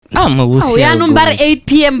ya number 8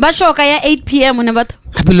 p.m. ba shoka ya 8 p.m. una batho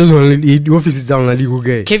office is down like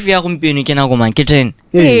okay kefi ya gompieno ke na go man ke 10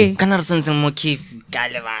 kana re sentse mo kefi ka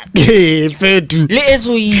le bana fetu le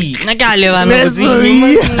SOE na ka le bana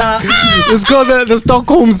it's called the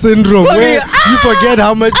Stockholm syndrome where you forget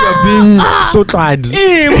how much you are being so tired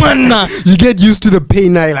manna you get used to the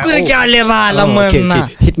pain now like ke ka le bala manna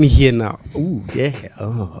hit me here now yeah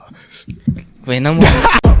wena mo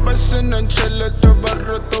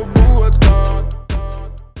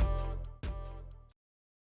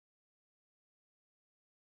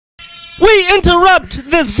we interrupt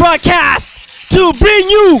this broadcast to bring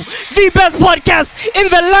you the best podcast in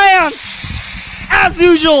the land. As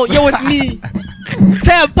usual, you're with me,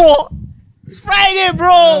 Tempo. It's Friday,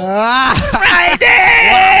 bro.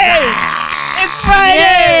 Friday. It's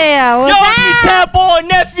Friday. Yeah, what's you're with me, Tempo,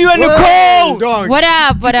 nephew, and Nicole. What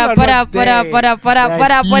up? What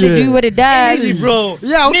it do? What it does? Energy, bro.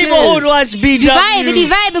 Yeah, okay. Neighborhood watch BW. The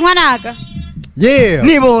vibe, ngwanaka. Yeah.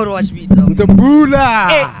 Neighborhood watch BW. Tabula.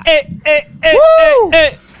 Hey.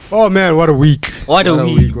 Oh man, what a week. What a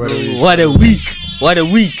week.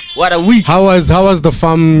 How was the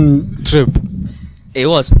farm trip? It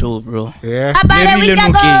was dope, bro. Yeah. About a week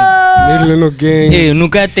ago. Little gang. Hey,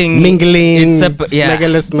 Nuka thing. Mingling.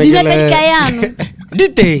 Yeah. Smegalus.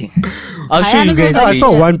 Did they? I'll show you guys. I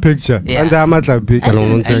saw one picture. Yeah. And I'm at like big. I don't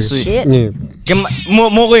know. Shit.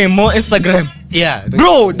 More Instagram. Yeah.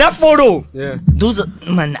 Bro, that photo. Yeah. Those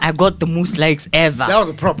man, I got the most likes ever. That was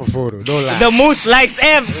a proper photo. Don't lie. The most likes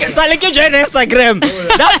ever. So like you join Instagram.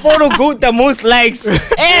 That photo got the most likes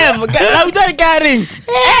ever.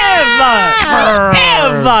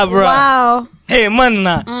 Ever, bro. Wow. Hey, man.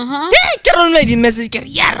 Hey, Carol made the message.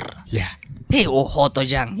 Yeah. Hey, hoto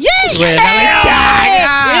jang. Yeah.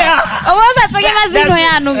 Awasa tsake mazino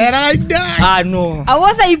yanu. No.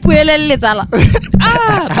 Awasa ipuelele tsala.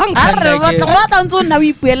 Bankanda. Ba tantso na o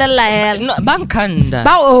ipuelela hela. No, bankanda.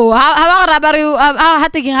 Ba ha ba ra ba re ha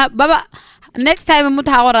teke baba next time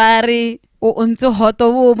motho ha go ra re o ntse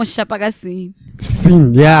hoto bo mo shapa ka scene.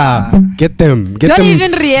 Yeah. Get them. Don't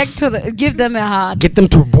even react to give them a heart. Get them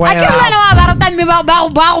to boil I can't up. remember about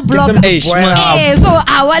me block. Hey, So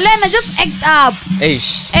Lena just act up.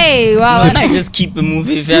 Hey, wow. And I just keep it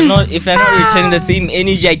moving. If you're not returning the same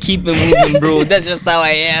energy, I keep it moving, bro. That's just how I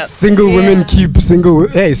am. Single women keep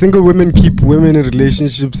women in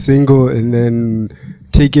relationships single, and then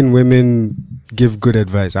taking women give good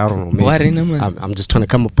advice. I don't know. I'm just trying to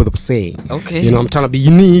come up with a saying. Okay. You know, I'm trying to be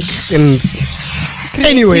unique and.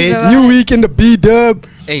 Anyway, new week in the B-Dub.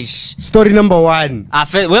 Story number 1.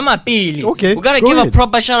 Where my pili? Okay. We gotta give a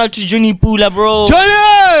proper shout out to Johnny Pula, bro.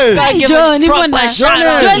 Johnny! Gotta give a proper shout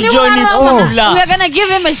out to Johnny Pula. We're gonna give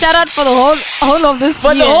him a shout out for the whole of this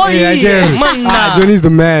year. For the whole year. Johnny's the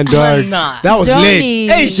man, dog. That was Johnny.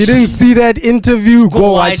 lit. If you didn't see that interview,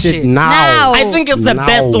 go watch it now. I think it's the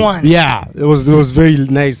best one. Yeah, it was very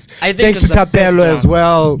nice. Thanks to Capello as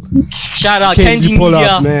well. Shout out Candy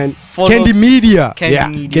Media, man. Candy Media.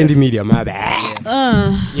 Candy Media, my bad.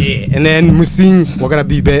 Yeah, and then Musing, we're gonna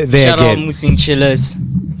be there shout again. Shout out Musing Chillers.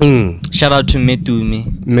 Shout out to Metumi.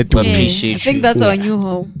 We appreciate you. I think that's our new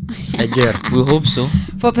home. Again. We hope so.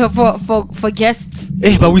 For guests.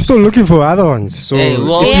 Hey, but we're still looking for other ones. So if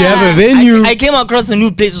you have a venue, I came across a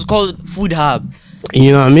new place. It's called Food Hub.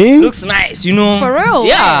 You know what I mean? Looks nice, you know. For real?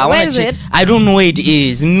 Yeah. Where is it? I don't know where it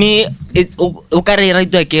is. It's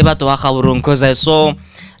because I saw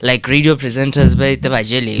like radio presenters Okay,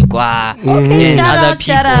 shout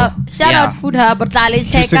out Food Hub, but check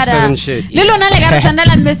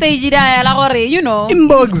message you know.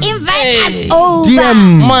 Inbox. Invite us over.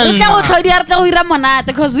 DM.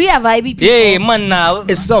 Because we are vibey people. Yeah, man, now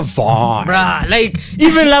It's so far. bruh, like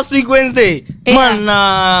even last week Wednesday, man,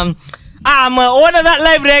 one of that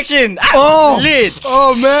live reaction. Lit.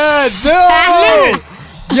 Oh man, Lit.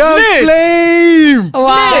 Young Lit. Flame.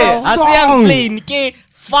 Wow. I see Young Flame. Okay,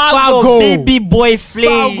 Fargo, baby boy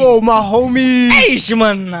Flame. Fargo, my homie. Hey,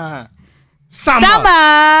 man. Summer.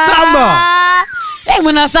 Hey,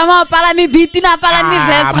 when Summer pala mi beat na pala mi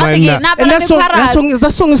verse. And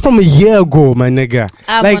that song is from a year ago, my nigga.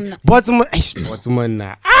 Like Baltimore.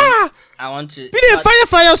 I want to. Be there,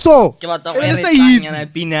 fire song. Let's say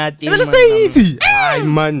it. Ay,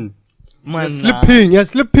 man. You're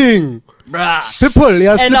slipping. Bruh. People,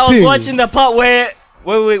 you're slipping. And I was watching the part where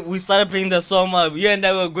we started playing the song. You and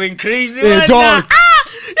I were going crazy. Yeah, dog.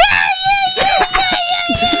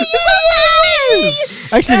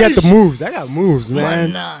 I actually got the moves. I got moves,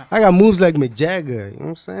 man. I got moves like Mick Jagger. You know what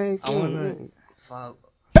I'm saying? I wanna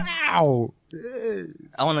Pow.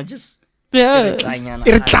 I wanna just Yeah.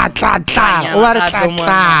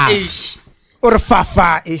 or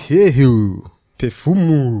fafa ehehu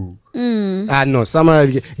perfumu. No, some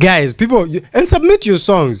guys, people, and submit your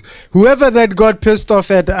songs. Whoever that got pissed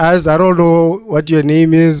off at us, I don't know what your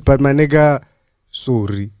name is, but my nigga,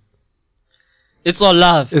 sorry. It's all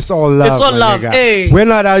love. It's all love. It's all love. Nigga. Hey, we're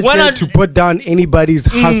not out here to put down anybody's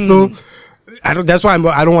hustle. That's why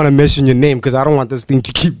I don't want to mention your name because I don't want this thing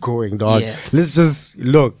to keep going, dog. Yeah. Let's just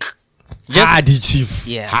look. Hardy, chief.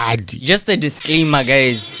 Yeah. Hardy. Just a disclaimer,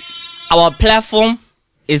 guys. Our platform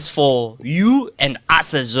is for you and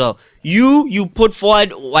us as well. You put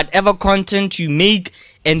forward whatever content you make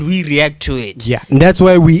and we react to it. Yeah, and that's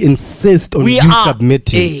why we insist on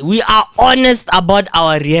submitting. Hey, we are honest about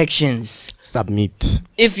our reactions. Submit.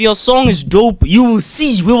 If your song is dope, you will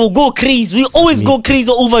see. We will go crazy. We always go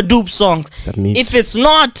crazy over dope songs. Submit. If it's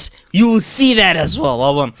not, you will see that as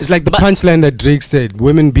well. It's like the punchline that Drake said: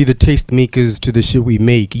 "Women be the taste makers to the shit we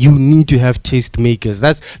make." You need to have taste makers.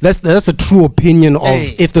 That's a true opinion of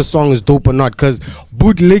if the song is dope or not. Because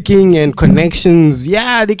bootlicking and connections,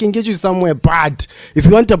 yeah, they can get you somewhere. But if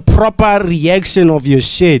you want a proper reaction of your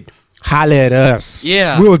shit, holler at us.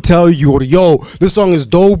 Yeah, we'll tell you, yo, this song is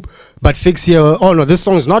dope, but fix here. Oh no, this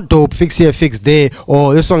song is not dope. Fix here, fix there.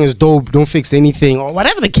 Or this song is dope, don't fix anything. Or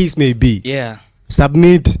whatever the case may be. Yeah,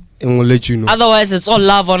 submit. And we'll let you know. Otherwise, it's all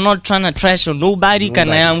love. We're not trying to trash on nobody.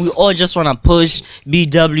 We all just want to push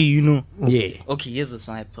BW, you know. Yeah. Okay, here's the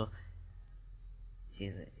sniper.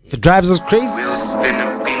 Here's it. If it drives us crazy. We'll spin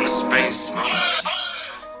a beam of spray smoke.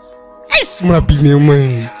 My beam,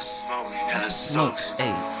 man. Hella smokes.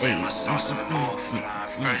 Hey. My sauce and more fly.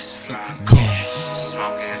 First fly coach.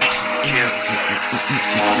 Smoking and kill fly.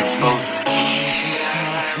 On the boat.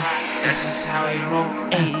 That's just how we roll.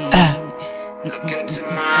 Look into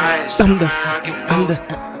my eyes. I'm the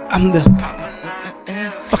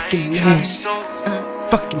fucking man.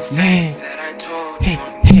 Fucking man. Hey.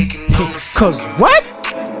 Cause what?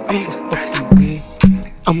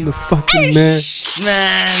 I'm the fucking man.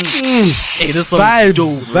 Man. Hey, this song vibes,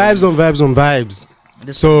 is dope, vibes on vibes.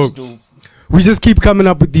 This song is dope. We just keep coming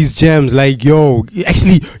up with these gems. Like, yo,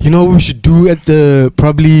 actually, you know what we should do at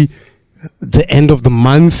probably the end of the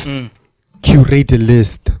month? Curate a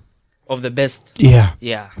list of the best. Yeah.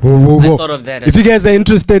 Whoa. I thought of that. If you guys are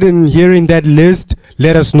interested in hearing that list,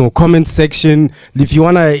 let us know. Comment section. If you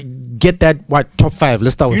want to get that, top 5.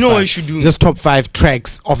 Let's start with 5. You know what you should do? Just top 5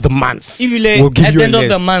 tracks of the month. If you we'll give at the end of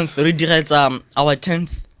the month, redirect our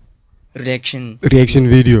 10th reaction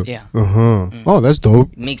video. Yeah. Oh, that's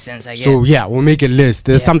dope. Makes sense, I guess. So yeah, we'll make a list.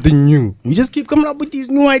 There's something new. We just keep coming up with these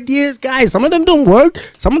new ideas, guys. Some of them don't work.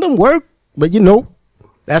 Some of them work. But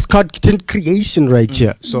that's content creation right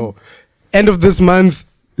here. So end of this month,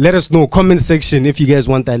 let us know. Comment section if you guys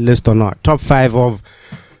want that list or not. Top 5 of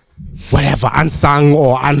whatever, unsung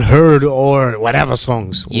or unheard or whatever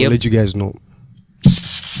songs. We'll let you guys know.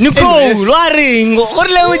 Nicole, nothing. Hey,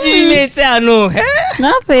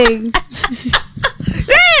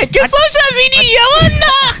 social media.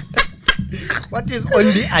 What is on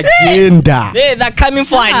the agenda? Hey, they're coming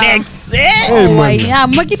for our next. Hey, man. Yeah,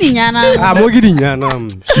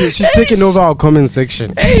 She's taking over our comment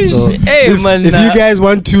section. Hey, so man.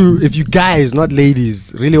 If you guys, not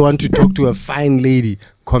ladies, really want to talk to a fine lady,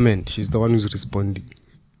 comment. She's the one who's responding.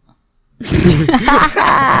 It's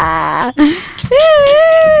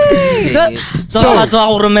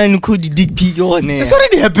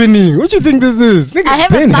already happening. What do you think this is? I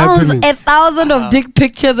have 1,000 of dick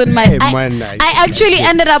pictures in my. I actually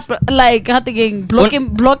ended up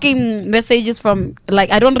blocking messages from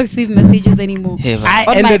I don't receive messages anymore. I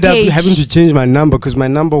ended up having to change my number because my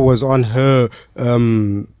number was on her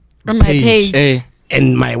on my page. Hey.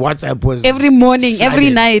 And my WhatsApp was every morning, flooded. Every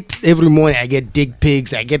night. Every morning I get dick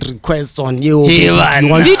pics, I get requests on you.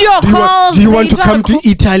 Video calls. Do you want to come to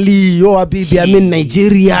Italy? Yo, baby, I'm in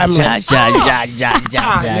Nigeria. I'm Let's travel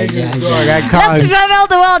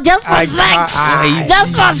the world just for sex.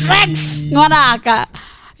 Just for sex.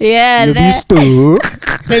 Yeah.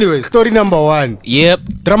 Anyway, story number 1. Yep.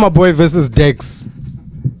 Drama Boy versus Dex.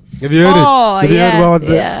 Have you heard it? Have you heard about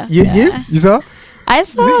that? Yeah. You saw? I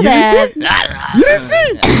saw that. You didn't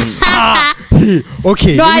see?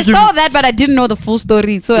 Okay. No, I saw that, but I didn't know the full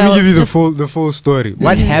story. So let me give you the full story.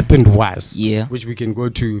 What happened was, which we can go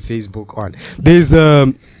to Facebook on. There's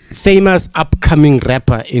a famous upcoming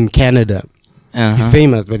rapper in Canada. He's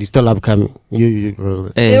famous, but he's still upcoming. Yeah.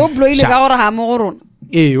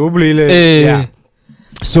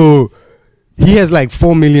 So he has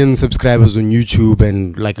 4 million subscribers on YouTube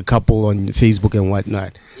and a couple on Facebook and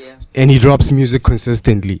whatnot. and he drops music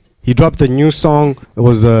consistently. He dropped a new song. It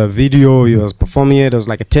was a video. He was performing it. It was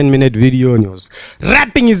like a 10-minute video, and he was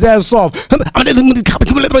rapping his ass off. How old is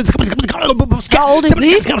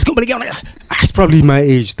he? He's probably my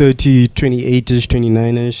age, 30, 28-ish,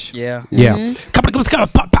 29-ish. Yeah. Yeah.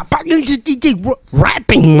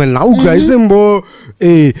 Rapping, man.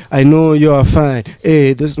 Hey, I know you are fine.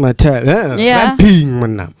 Hey, this is my time. Yeah. Rapping,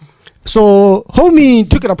 man. So, homie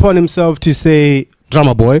took it upon himself to say,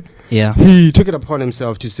 Drama Boy. Yeah. He took it upon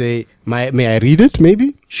himself to say, may I read it,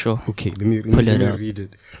 maybe? Sure. Okay, let me Pull it up. read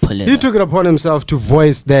it. Pull it He up. took it upon himself to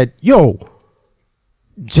voice that, yo,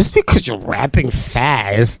 just because you're rapping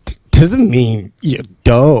fast doesn't mean you're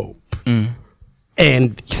dope.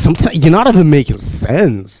 And sometimes you're not even making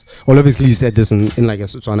sense. Well, obviously he said this in like a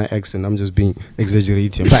Setswana accent. I'm just being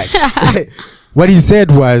exaggerating. But what he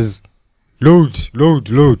said was, load.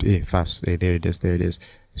 Hey, fast. Hey, there it is.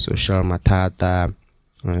 Social matata.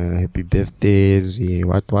 Happy birthdays. Yeah,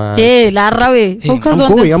 what? Hey, Lara, focus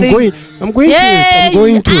on this thing. I'm going to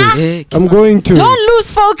it. I'm going to it. Don't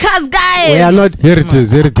lose focus, guys. We are not. Here it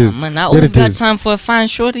is. Man, I always got time for a fine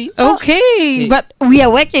shorty. Okay, but we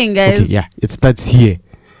are working, guys. Okay, yeah, it starts here.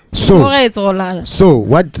 So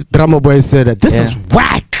what Drama Boy said that this is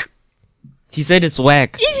whack. He said it's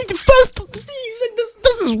whack. He said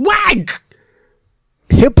this is whack.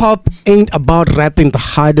 Hip hop ain't about rapping the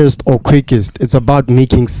hardest or quickest. It's about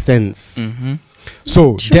making sense.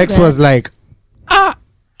 So Dex was like,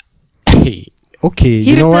 hey, okay.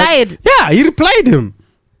 He you know replied. What? Yeah, he replied him.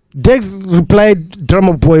 Dex replied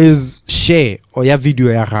Drama Boy's share or ya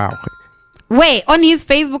video ya gagwe. Wait, on his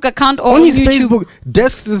Facebook account or on his YouTube? Facebook,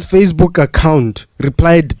 Dex's Facebook account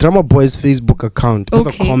replied Drama Boy's Facebook account with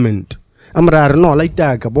a comment. I'm no like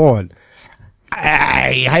that, ball.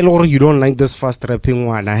 Hi Laura, you don't like this fast rapping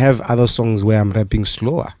one. I have other songs where I'm rapping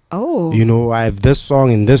slower. Oh. You know, I have this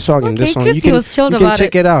song and this song and this song. You can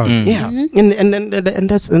check it out. Yeah. And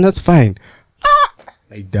that's fine.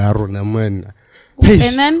 Like Darona man. Hey,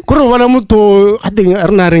 and then I think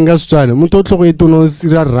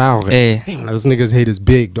this nigga's head is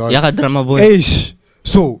big, dog. Yeah, Drama Boy. Hey,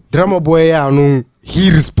 so Drama Boy,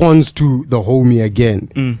 he responds to the homie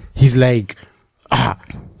again. He's like,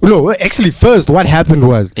 no, actually, first what happened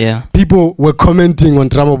was, people were commenting on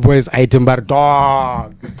Drama Boy's item, but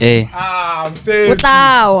dog. Hey. Hey,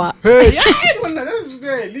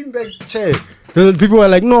 lean back, chair. People were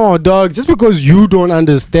like, no, dog, just because you don't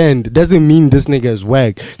understand doesn't mean this nigga is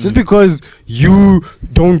whack. Just because you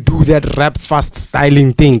don't do that rap fast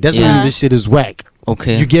styling thing doesn't mean this shit is whack.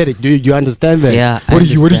 Okay. You get it? Do you understand that? Yeah. What do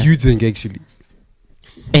you think, actually?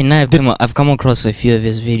 Hey, now I've come across a few of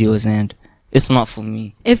his videos and it's not for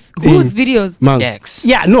me. Whose videos? Dex.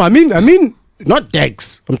 Yeah, no, I mean, not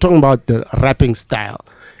Dex. I'm talking about the rapping style.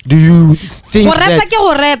 Do you think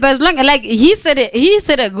that as long like he said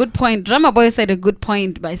a good point. Drama Boy said a good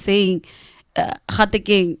point by saying what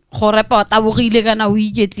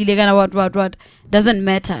doesn't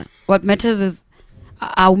matter. What matters is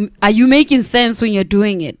are you making sense when you're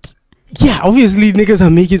doing it? Yeah, obviously niggas are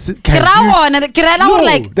making sense.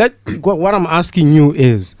 What I'm asking you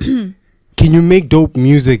is can you make dope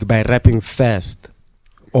music by rapping fast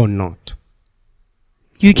or not?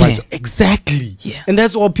 You can. Exactly. Yeah. And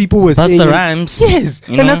that's all people were saying. That's the rhymes. Yes.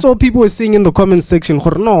 And that's all people were saying in the comment section.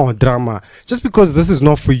 No, Drama. Just because this is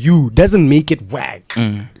not for you doesn't make it whack.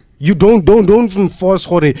 You don't even force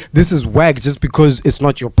this is whack just because it's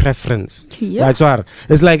not your preference. Yeah. Right? So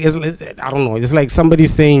it's like I don't know. It's like somebody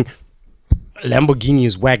saying Lamborghini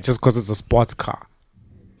is whack just because it's a sports car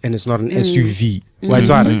and it's not an SUV. Right?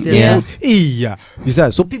 So yeah.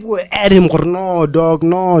 So people were at him. No, dog.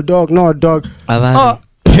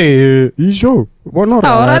 Hey, you sure? What not?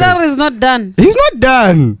 Radar is not done. He's not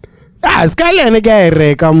done. Skyline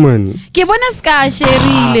guy, come on.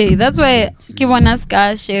 That's why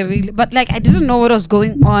but like I didn't know what was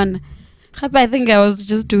going on. I think I was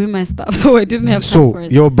just doing my stuff, so I didn't have time for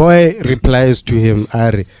it. Your boy replies to him,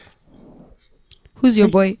 Ari. Who's your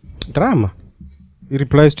boy? Drama. He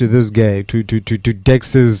replies to this guy, to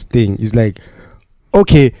Dex's thing. He's like,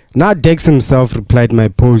 okay, now Dex himself replied my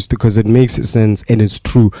post because it makes sense and it's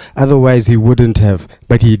true. Otherwise, he wouldn't have.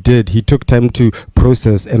 But he did. He took time to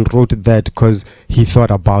process and wrote that because he thought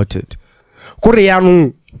about it.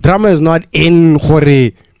 Drama is not in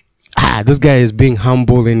this guy is being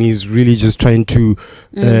humble and he's really just trying to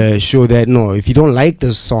show that, no, if you don't like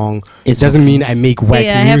this song, it doesn't mean I make whack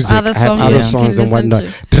music. I have other songs and whatnot.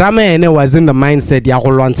 Drama was in the mindset,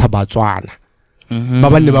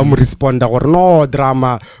 Baba ne ba mo responda gore no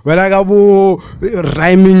drama when I go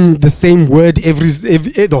rhyming the same word every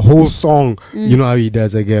the whole song. You know how he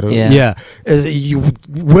does, I get it. Yeah.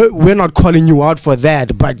 We're not calling you out for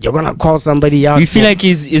that, but you're gonna call somebody out. You feel like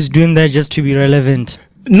he's doing that just to be relevant?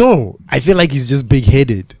 No, I feel like he's just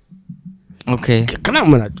big-headed. Okay.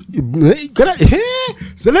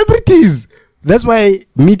 Celebrities. That's why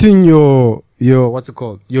meeting your what's it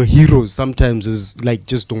called? Your heroes sometimes is like,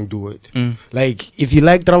 just don't do it. Like, if you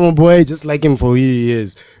like Drama Boy, just like him for who he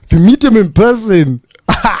is. If you meet him in person,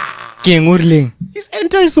 he's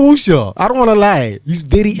antisocial. I don't want to lie. He's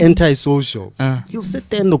very antisocial. He'll sit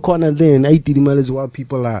there in the corner there and while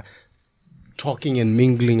people are talking and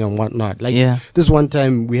mingling and whatnot. Like this one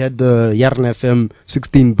time we had the Yarn FM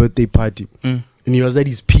 16th birthday party, and he was at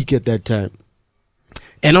his peak at that time.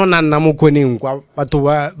 And on and he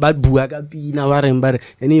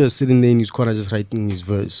was sitting there in his corner just writing his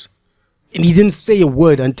verse, and he didn't say a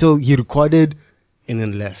word until he recorded and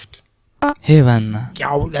then left.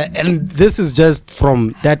 And this is just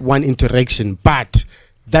from that one interaction, but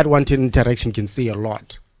that one interaction can say a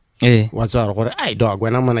lot. What's up? Hey dog,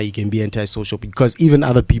 when I'm on, you can be antisocial because even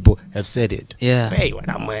other people have said it. Hey, when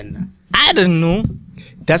I'm on, I don't know.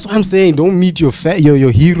 That's what I'm saying. Don't meet your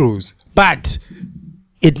heroes, but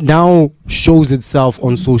it now shows itself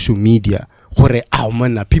on social media.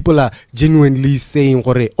 People are genuinely saying,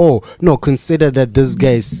 oh no, consider that this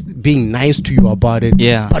guy is being nice to you about it.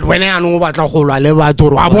 But when I know about I'm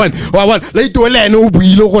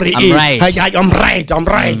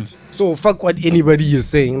right. So fuck what anybody is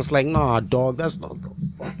saying. It's like, nah, dog, that's not the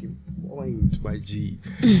fucking point, my G.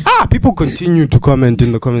 People continue to comment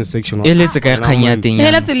in the comment section. It's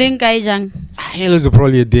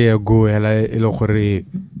probably a day ago.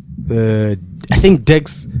 I think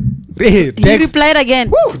Dex replied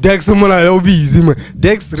again. Dex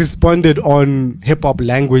responded on Hip Hop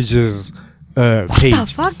Languages page. What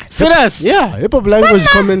the fuck? Serious? Yeah, Hip Hop Language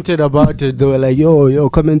commented about it. They were like, yo,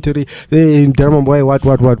 commentary, Drama Boy, what.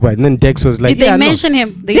 And then Dex was like, did they mention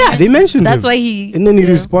him? They mentioned him. That's why he... And then he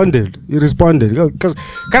responded. Because,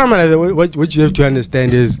 what you have to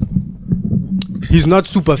understand is, he's not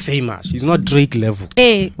super famous. He's not Drake level.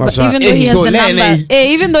 But even though he has the number.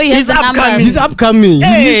 Even though he has the number. He's upcoming. He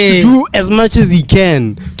needs to do as much as he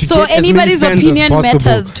can to so get anybody's as many fans opinion as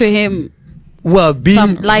possible. matters to him. Well,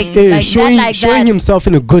 being showing himself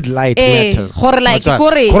in a good light matters. 10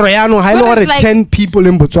 people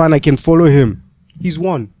in Botswana can follow him. He's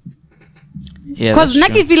won. Because I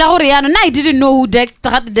didn't know who Dex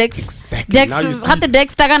Exactly. Dex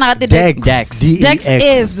Dex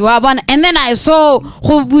is. And then I saw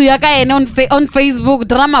on Facebook,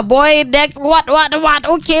 Drama Boy, Dex, what?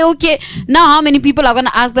 Okay. Now how many people are gonna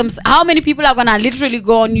ask them? How many people are gonna literally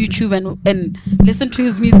go on YouTube and listen to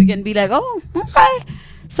his music and be like, oh, okay.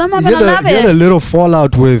 Some are gonna love it. He had a little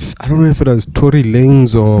fallout with, I don't know if it was Tory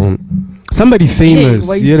Lanez or somebody famous.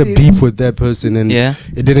 He had a beef with that person, and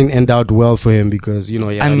it didn't end out well for him because, if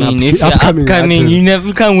you're upcoming, you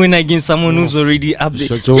never can win against someone who's already up there.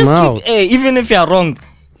 Shut your mouth. Even if you're wrong,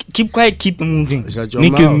 keep quiet, keep moving.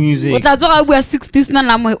 Make your music. We are 60s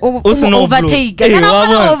overtake.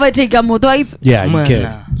 Yeah, you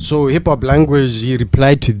can. So Hip Hop Language, he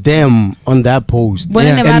replied to them on that post. But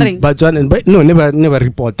never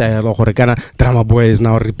report that Drama Boy is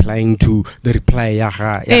now replying to the reply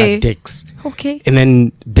Dex. Okay. And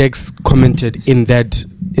then Dex commented in that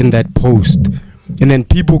post. And then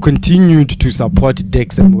people continued to support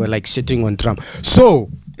Dex and were like shitting on Drama. So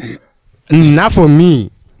now for me,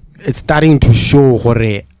 it's starting to show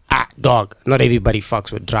dog, not everybody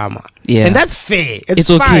fucks with Drama. And that's fair. It's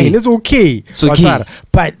fine. It's okay.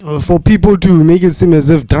 But for people to make it seem as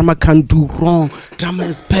if Drama can't do wrong, Drama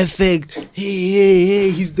is perfect.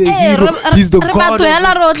 Hey, he's the hero. He's the god.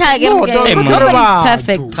 Nobody's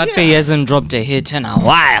perfect. He hasn't dropped a hit in a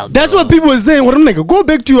while. That's what people are saying. Go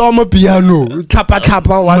back to your piano.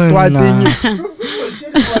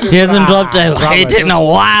 He hasn't dropped a hit in a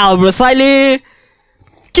while, bro. Siley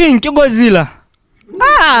King Godzilla.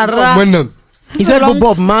 He's had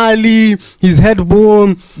Bob Marley. He's had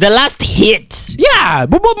the last hit. Yeah,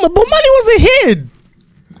 Bob Marley was a hit.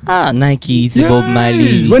 Nike, it's Bob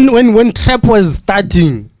Marley. When trap was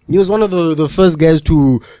starting, he was one of the first guys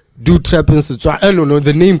to do trap in Setswana. I don't know,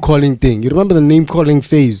 the name calling thing. You remember the name calling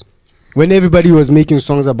phase? When everybody was making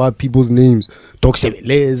songs about people's names. What?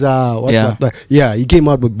 Yeah, he came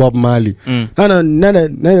out with Bob Marley.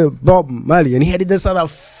 No, Bob Marley. And he had this other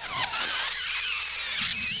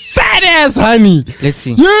fat ass honey. Let's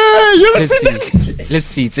see. Yeah, you ever seen that? Let's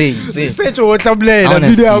see. Such a water blade. I want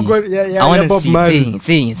to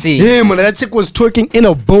see. Yeah, man, that chick was twerking in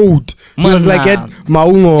a boat. He was like at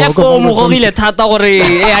Maungo. Efo mo gogile thata gore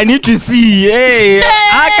I need to see. Hey,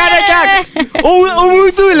 akana jack. O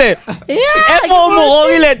mutule. Efo mo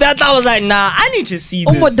gogile thata I was like, nah, I need to see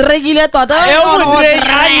this. I need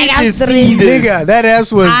to see this. Nigga, that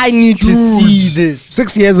ass was I need to see this.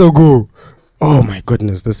 6 years ago. Oh my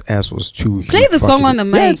goodness, this ass was too. Play the song on the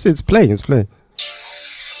mic. Yeah, it's playing.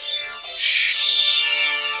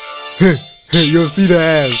 You'll see the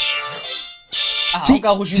ass.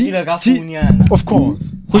 Of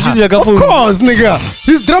course. Of course, nigga.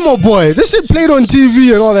 He's drummer boy. This shit played on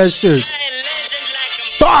TV and all that shit.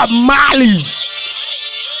 Bob Marley.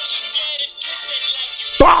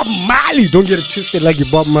 Don't get it twisted like you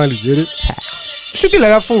Bob Marley, get it? Should be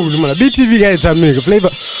like a fool, man. BTV guys have make a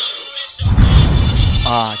flavor.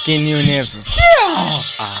 Can you never? Yeah.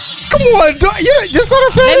 Come on, dog. You saw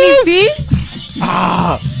the fat Let me ass? see.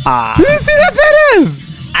 You didn't see that fat ass?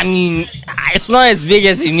 I mean, it's not as big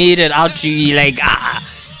as we made it out to be. Like,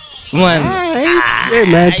 man. Hey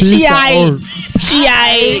man, She old.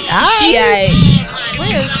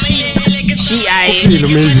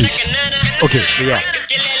 Maybe. Okay, yeah.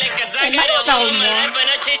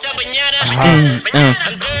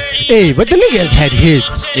 Hey, but the nigga has had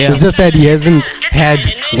hits. Yeah. It's just that he hasn't had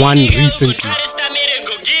one recently.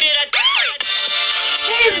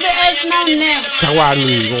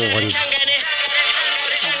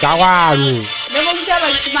 Tawanu.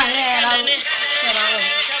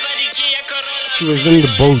 She was in the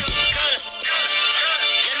boat.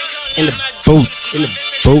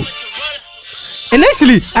 And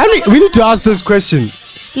actually, we need to ask this question.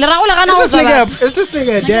 Is this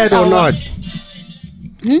nigga dead or not?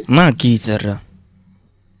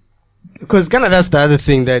 Because kind of that's the other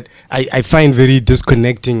thing that I find very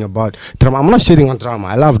disconnecting about drama. I'm not shitting on drama.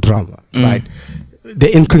 I love drama. But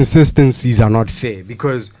the inconsistencies are not fair.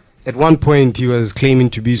 Because at one point he was claiming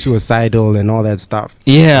to be suicidal and all that stuff.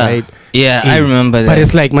 Yeah. Right? Yeah, I remember that. But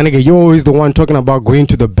it's like, my nigga, you're always the one talking about going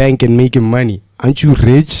to the bank and making money. Aren't you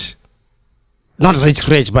rich? Not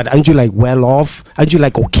rich, but aren't you like well off? Aren't you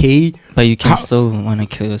like okay? But you can still want to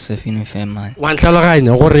kill yourself in a fair man.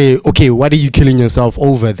 Okay, what are you killing yourself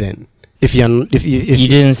over then? If you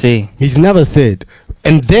didn't say. He's never said.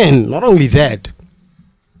 And then, not only that,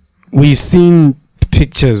 we've seen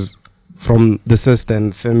pictures from the sister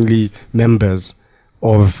and family members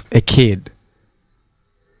of a kid.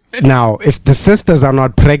 Now, if the sisters are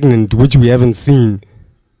not pregnant, which we haven't seen,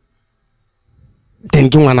 then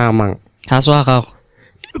come out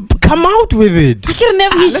with it. I can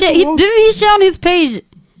never. Didn't he share on his page?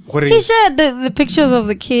 He shared the pictures of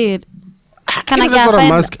the kid. Can I get a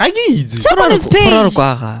mask? Check on his page.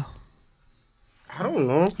 I don't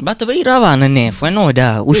know. But the way Ravana Nef, I know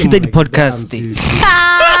that. We should do the podcast.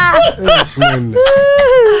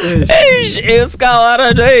 It's got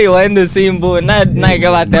we're in the same boat. Not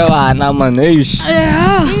whatever.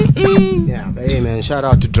 Yeah, but hey man, shout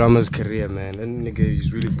out to Drummer's career, man. That nigga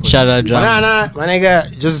is really pushing. Shout out Drummer. Nah, my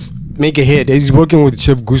nigga, just make a hit. He's working with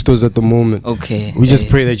Chef Gustos at the moment. Okay. We just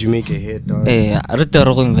pray that you make a hit, dog. Hey, I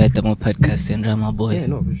retoro invite them on podcast and Drama boy. Yeah,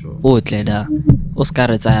 no, for sure. Oh, Tleda.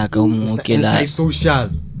 Oscar Tsayaka Mukila. Anti-social.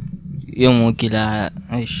 Yomukila.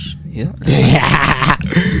 Yeah.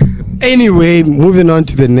 Anyway, moving on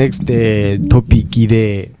to the next topic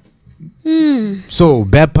there. So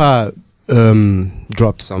Beppa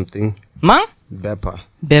dropped something. Ma? Beppa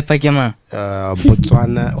Kema.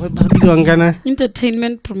 Botswana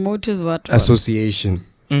Entertainment Promoters what? Association.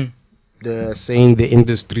 They're saying the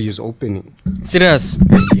industry is opening. Serious?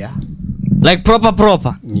 Yeah. Like proper?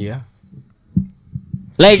 Yeah.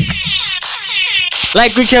 Like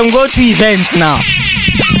we can go to events now.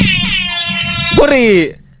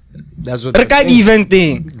 That's what they're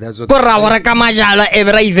saying. That's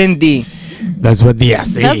what they are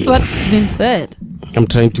saying. That's what's been said. I'm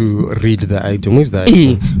trying to read the item. Where's that?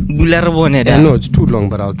 Yeah, no, it's too long,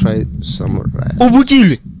 but I'll try summarize. On a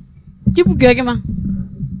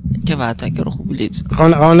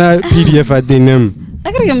PDF at the name.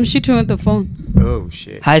 I gotta get shooting with the phone. Oh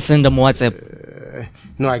shit. Hi, send them WhatsApp.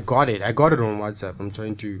 No, I got it on WhatsApp. I'm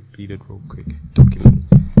trying to read it real quick. Document.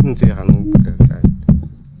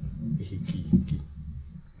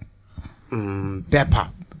 Beppa,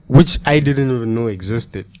 which I didn't even know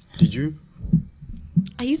existed. Did you?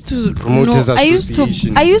 I used to Promoters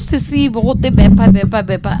Association. I used to see both the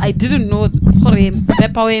Beppa. I didn't know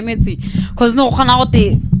Beppa because no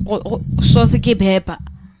so Beppa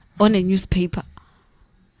on a newspaper.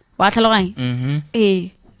 What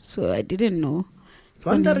so I didn't know.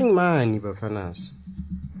 Wondering man, Bafanas.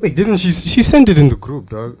 Wait, didn't she sent it in the group,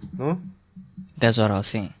 dog? No? That's what I was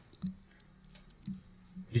saying.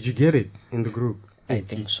 Did you get it in the group? I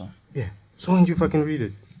think so. Yeah. So why don't you fucking read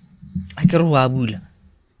it? I can Wabula.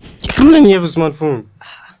 You couldn't have a smartphone.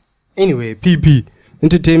 Anyway, PP.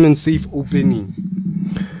 Entertainment safe opening.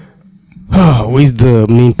 Where's the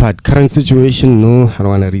main part? Current situation? No, I don't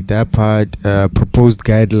want to read that part. Proposed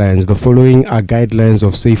guidelines. The following are guidelines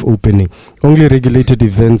of safe opening. Only regulated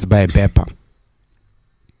events by BEPA.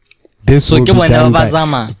 This So will be done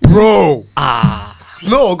by... Bro!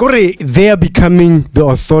 No, Gore, they are becoming the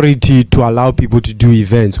authority to allow people to do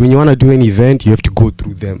events. When you want to do an event, you have to go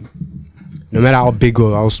through them. No matter how big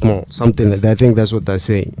or how small. Something like that. I think that's what they're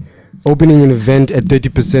saying. Opening an event at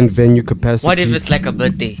 30% venue capacity. What if it's like a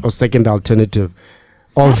birthday? Or second alternative.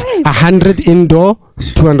 Of 100 indoor,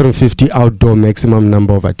 250 outdoor maximum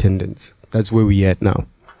number of attendance. That's where we at now.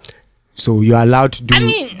 So you're allowed to do... I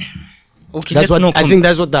mean... Okay, that's let's what I think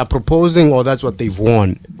that's what they're proposing, or that's what they've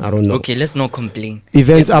won. I don't know. Okay, let's not complain.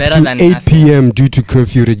 Events It's up better to than 8 nothing. p.m. due to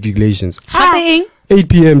curfew regulations. 8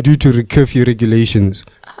 p.m. due to curfew regulations.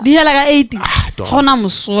 Di ya like 80. dog. Gona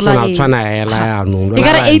So mosola now e. tryna hela ya no. E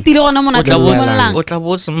ka re 80 le gona mona O tla tla bo- simololang. o tla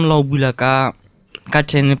bo simolola o bula ka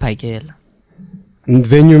 10 phakela.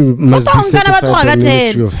 Venue must What be the hell certified by kind of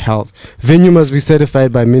Ministry of Health. Venue must be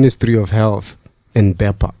certified by Ministry of Health and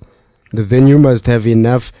BEPA. The venue must have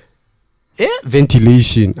enough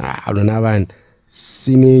ventilation. I don't know, man.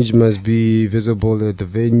 Signage must be visible at the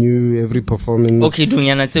venue. Every performance. Okay,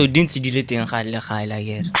 dunyana tseo di ntse di le teng gale gale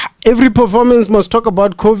again. Every performance must talk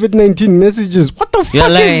about COVID-19 messages. What the You're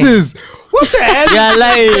fuck lying. is this? What the hell? You're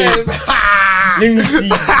lying. is this? Let me see.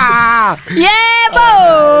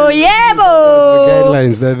 Yebo, The yebo.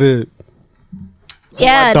 guidelines, they're there.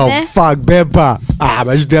 Yeah, What the fuck, Bepa?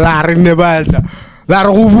 But you still are in the band.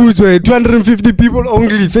 250 people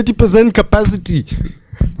only, 30% capacity.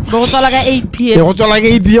 Go to like 8 They p.m. want to like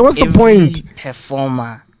 80. What's the point? Every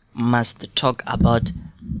performer must talk about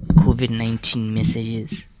COVID-19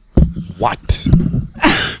 messages. What?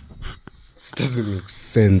 This doesn't make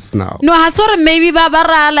sense now. No, I saw maybe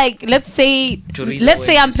Barbara, like, let's say To raise I'm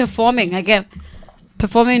awareness.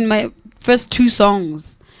 performing my first 2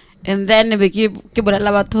 songs. And then we keep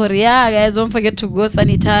yeah, guys, don't forget to go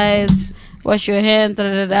sanitize, wash your hands,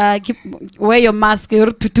 keep wear your mask.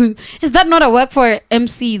 Is that not a work for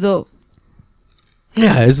MC though?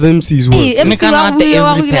 Yeah, it's the MC's work. Hey, MC Mekana wa ate buile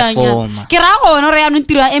wa every go dirang yang. performer. Ke ra gona re anong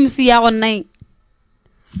tiro ya MC ya gonna.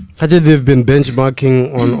 They've been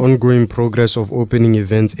benchmarking on ongoing progress of opening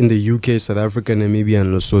events in the UK, South Africa, Namibia,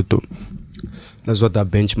 and Lesotho. That's what they're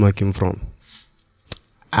benchmarking from.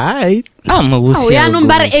 Aight. Oh, ya no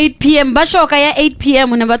bar 8 p.m. ba shoka ya 8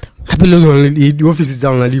 p.m. ne batho. Hape le tsona di office tsa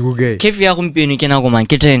rona di go kae? Kefi ya gompieno ke nako mang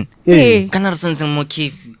ke 10. Eh. Kana re sentseng mo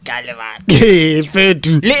kefi ka lebana. Hey,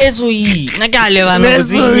 fetu. Le SOE na ka lebana Let's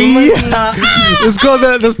It's called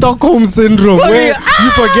the Stockholm syndrome, where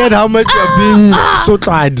you forget how much you're being so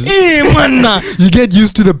tired. Eh manna. You get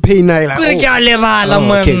used to the pain now. You're like, Kore ke a lebala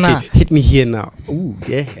oh, okay, manna. okay, hit me here now. Ooh,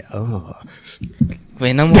 yeah. Oh.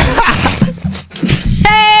 Wena mo.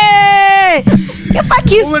 Hey! Ke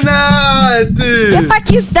fakis. Ke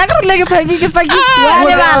fakis. Da go le ke fakis. Wa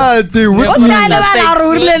le ba. O ska le ba ro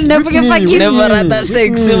le ne ke fakis. Never rata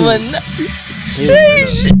sex manna.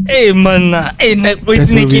 Eh manna. Eh na go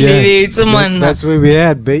tsine ke lebetse manna. That's where we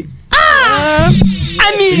at, babe.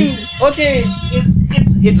 I mean, okay,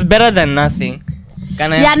 it's better than nothing.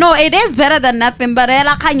 Can I? Yeah, no, it is better than nothing, but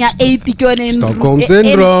ela khanya 80 ke yone Stockholm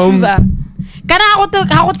syndrome. Kana ha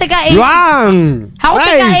go teka 80. Wrong. Ha go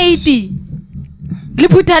teka 80. Le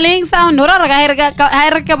puthaleng sound ora ra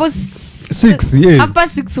ka bo 6, yeah. half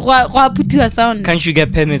past 6 go puthiwa sound. Can't you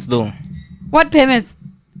get permits though What permits?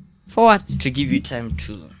 For what? to give you time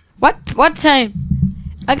to? What time?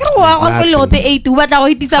 A ke go go le go te 80 o batla go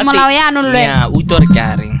itisa molao ya no le. Yeah, utor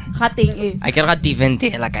carrying. Gateng e. I can get event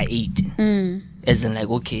like a 8. As in like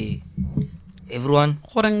okay, everyone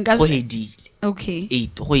Gore nka go hedile. okay.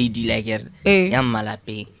 8 go hedile like Eh. ya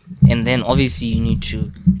malape. And then obviously you need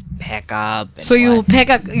to pack up. and So you'll what. pack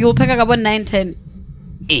about 9-10.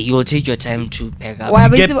 Eh, you'll take your time to pack up. Wa You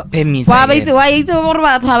ba get itse permits. wa I ba get. itse wa itse gore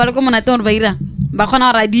batho ba le ko monate gore ba ira ba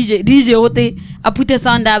khona ra DJ o te a put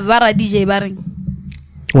sound a ba ra DJ ba reng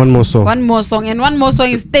One more song. one more song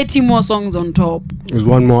is 30 more songs on top. It's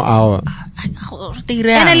 1 more hour.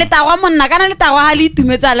 Ene le tagwa monna kana le tagwa ha le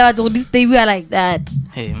itumetsa le batho go this day we are like that.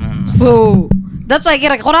 Hey man. So that's why I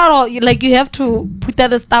get like you have to put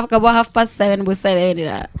the stuff about 7:30 with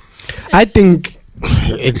 7. I think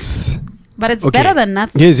it's But it's okay. better than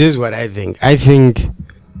nothing. Here's what I think. I think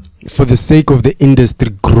for the sake of the industry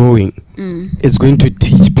growing, it's going to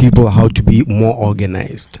teach people how to be more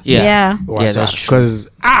organized. Yeah. Yeah, that's true. Because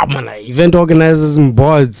man, event organizers and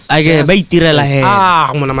boards. I get just ba itirela says,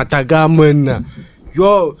 hell. man, mataga man.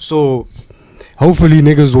 So hopefully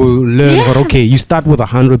niggas will learn. Yeah. But okay, you start with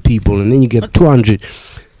 100 people and then you get 200.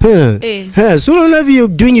 Soon enough you're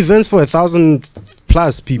doing events for 1,000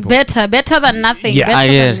 plus people. Better than nothing. Yeah,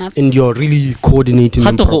 better yeah. than nothing. And you're really coordinating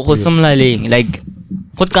them Gato go properly. similarly like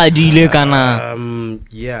go qadile kana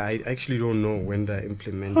Yeah, I actually don't know when they're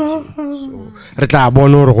implementing. So re tla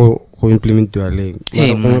bona hore go implement leng.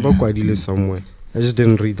 Hey, Mara man. ba kwadile somewhere. I just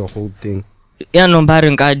didn't read the whole thing. ya no ba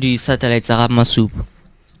reng ka di satellites ga masupo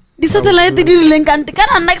Di satellite di rileng kante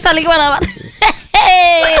kana nna ke sale ke bana ba.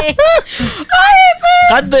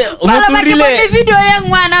 Kade o Bana ba ke bone moturile video ya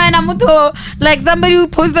ngwana wena motho like somebody who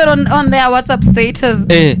posted on their WhatsApp status.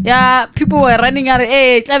 Yeah, people were running out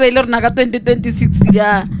tla be le rona ka 2026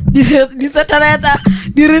 ya. Di satellite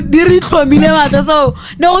di re tlhomile mata so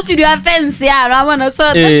no go di fence ya ra bona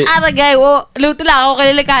so this other guy o le utla go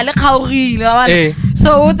le ka le khaogile wa bona.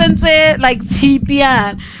 So o tsentswe like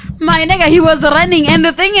TPR. My nigga, he was running, and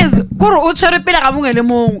the thing is,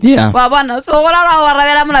 Yeah. so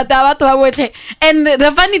and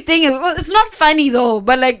the funny thing is, it's not funny though,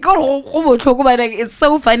 but like, it's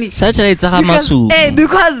so funny. satellites ga masupo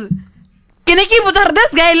Because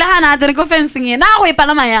this guy lahana go fencing na go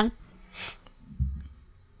ipalama yang.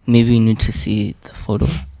 maybe you need to see the photo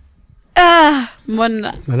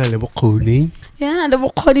Monna. Mana le bokgoni. Yeah, the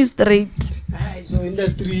bokgoni straight. So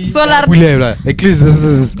industry. Solar- At least this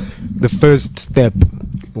is the first step.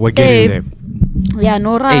 We're getting there. Yeah,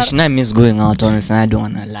 no Ish, I miss going out, honestly. I don't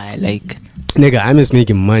wanna lie. Like, Nigga, I miss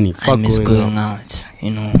making money. Fuck I miss going going out. out,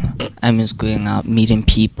 you know. I miss going out, meeting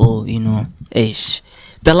people, you know. Ish.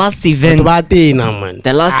 The last event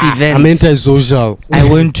The last event I'm anti-social. I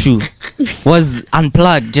went to was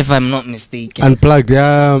Unplugged, if I'm not mistaken. Unplugged,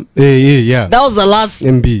 yeah. Yeah. That was the last.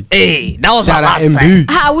 MB. Hey, that was the Shout out last time.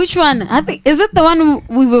 MB. Which one? I think is it the one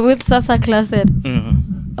we were with Sasa Classed?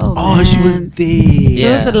 Oh, Oh, she was man. there. Yeah.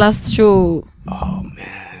 That was the last show. Oh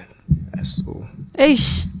man, that's so.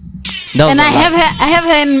 Ish. That was And the I have last. her. I have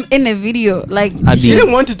her in a video. Like I She be-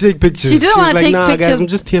 didn't want to take pictures. She didn't was wanna like, take nah, pictures. guys, I'm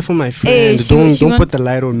just here for my Eh, friend. she don't want- put the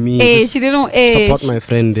light on me. Just she didn't. support my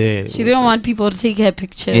friend there. She didn't want people to take her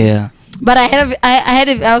pictures. Yeah. But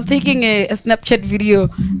I was taking a Snapchat video.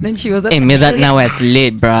 Then she was. Hey, me that now was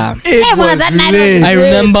late, bruh. It Hey, man, was that night lit. was I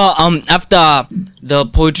remember after the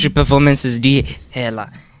poetry performances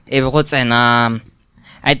hela and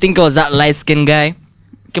I think it was that light skinned guy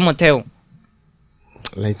Kimoteo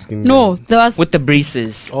Light skin. No, there was. with the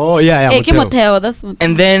braces, Oh yeah, Hey, Mateo. Kimoteo. That's Moteo.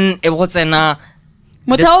 and then it was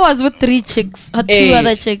Moteo was with 3 chicks. Or 2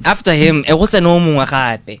 other chicks. after him it was an omu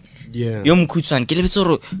gape Yeah. yo mkhutshwane ke lebetse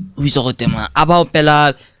gore o itse go tema aba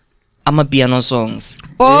opela ama piano songs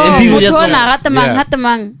Oh, and people just Motona, wanna- Hatemang, Yeah.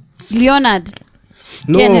 Hatemang. Leonard.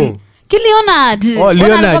 No. Kenan. Ke Leonard. Oh,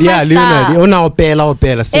 Leonard, yeah, Leonard. Oh, now opela.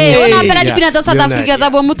 Eh, Hey, ona pela yeah, dipina tsa South Leonard, Africa tsa yeah.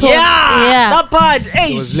 bo motho. that part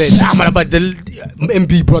hey It was lit. But the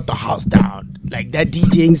MB brought the house down. Like that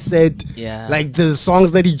DJing set. Yeah. Like the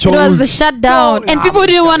songs that he It chose. was the shutdown, and people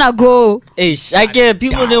didn't want to go. hey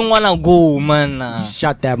people didn't want to go man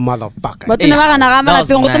Shut that motherfucker. But Eh, ne ba gana ga that was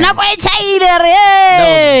malapeng go nice. tena go e chaile re. that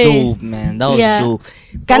was dope man that was Yeah. dope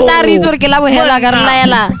Kanta re itse gore ke la bohela ka re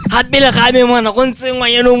laela. gapele game mona go ntse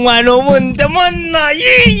ngwana o monte monna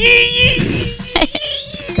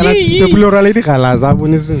Kana tsepolo ra le di galaza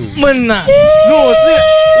bone seng. monna no see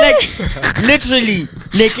like literally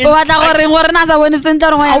like O batla gore gore na sa bone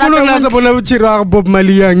sentle gore A bolo na sa ngwana. bona botshira Bob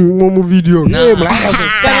Marley yang mo video. Eh,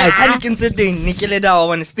 I can say thing nikele da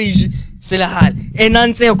on stage selahal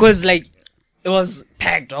enantse because like it was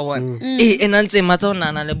packed on enantse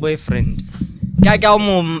matona na le boyfriend ka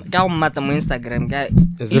mo mata mo Instagram ka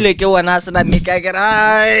ile ke wona asena makeup ka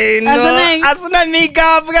ai no asena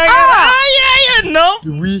makeup ka yeah no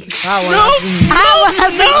We Ah, wana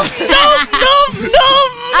se. no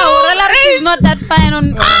Ah, Orela is not that fine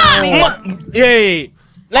on. yeah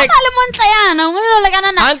like Like le montle yana, you know, like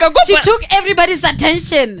Anka anana. go She pa- took everybody's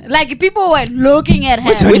attention. Like people were looking at her.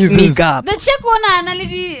 Which one with is this? makeup The chick ona le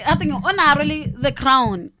di, I think ona really the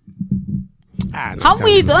crown. Ah, no, How come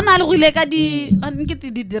we on. ona le go ile ka di nkete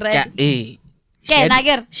di Ka- direct. she Ke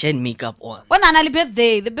nager. had makeup on Ona na le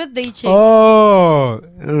birthday, the birthday chick. Oh.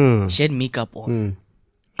 she had makeup on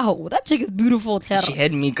Oh, that chick is beautiful, Tara. she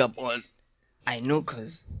had makeup on I know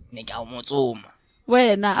cause nigga motsoma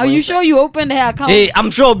Where now? Are you sure you opened her account? hey I'm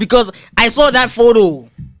sure because I saw that photo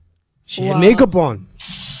She had makeup on.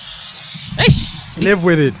 Eish, Live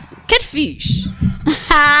with it. catfish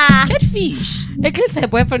Catfish. At least her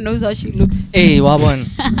boyfriend knows how she looks. Hey, wabon.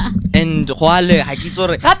 And Huale,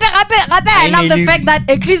 Hakitsore. I love the Emily. fact that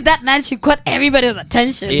at least that night she caught everybody's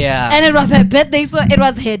attention. Yeah. And it was her birthday, so it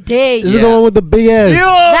was her day. Is it the one with the big ass?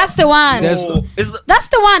 That's the one. That's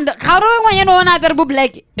the one. How do you know when I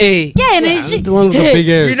black? Hey. Yeah, and she. The one with the big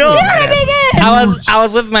ass. You know, She had a big ass. I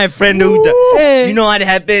was with my friend Uda. Hey. You know what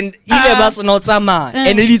happened? Ile bas no tsama.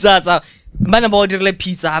 And it is a bana ba dirle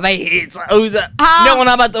pizza ba etsa Uda. Ne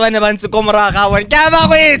gona batho ba ne ba ntse ko moraga wa ka ba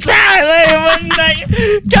go etsa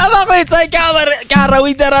ka ba go etsa ka ra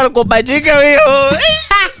witera go ba jika we ho.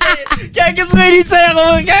 Ka ke swedi tsa go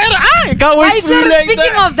ka Wait,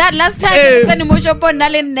 speaking of that, last time it's an emotion pon na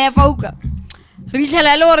le nefa uka. Re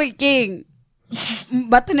tlhela le hore keng.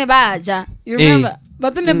 Batho ne ba ja. You remember?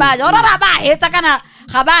 Batho ne ba ja. Ora ra ba hetsa kana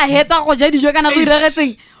ga ba hetsa go ja dijo kana go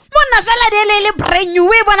iragetseng. Monna salad le brand new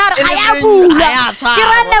we bona re ga ya bula. Ke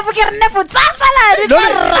ra nefu tsa salad.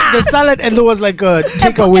 The salad and there was like a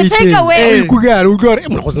takeaway thing. takeaway. Hey, kugara, ugara.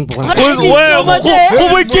 Emla go simple. Go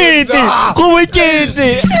bokete.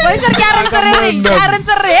 Wait, Karen,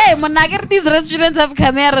 hey, Monager, these restaurants have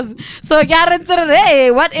cameras. So Karen,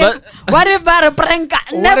 hey, what if bar prank?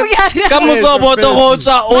 Never Ka moso boto go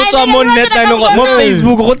tswa mo net mo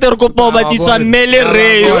Facebook go ter go po ba diswan mele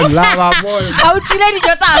re. How chile di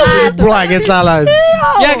jota. Bro, I get salads.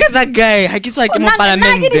 Yeah, get that guy. Ha ke tswa ke mo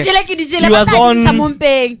parliament. He was on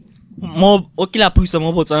mo okila puso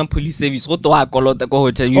mo botswana police service go toa kolota go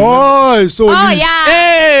hotel. Oh, so yeah.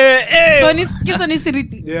 Hey. Sony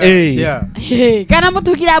Siriti. yeah. Hey, kana mo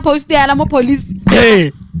tukila post ya la mo police.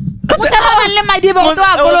 Hey. Le madi ba go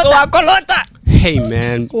toa kolota. Hey,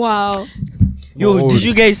 man. Wow. Yo, did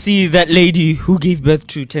you guys see that lady who gave birth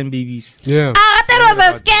to 10 babies? Yeah. That was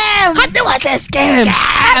a scam. That was a scam.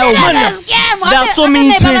 There are so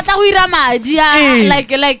many twists.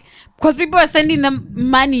 Like, because people are sending them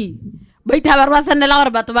money. But I was sending a lot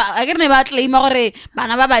of I can never claim or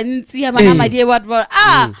Banaba and see a idea what for.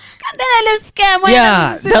 Can't they scam?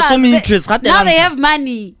 Yeah, there's so many twists. Now they have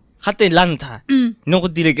money. Hate Lanta. No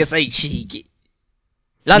dire ke sai cheeky.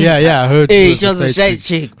 Yeah, I heard. Hey, she was a side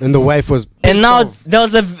chick. And the wife was. And now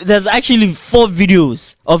there's actually 4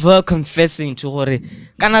 videos of her confessing to her.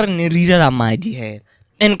 Kana re read la madi here.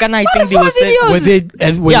 And can I think they were saying Were they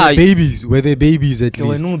babies? Were they babies at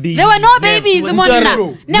least? no babies. There were no babies. No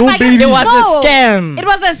babies. It was a scam. It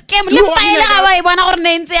was a scam. It was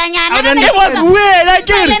weird.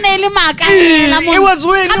 It was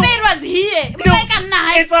weird. It was here.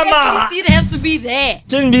 It's a ma. It has to be there.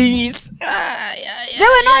 10 babies. There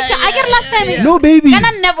were no. I get last time. No babies.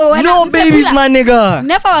 No babies, my nigga.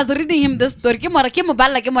 Never was reading him the story.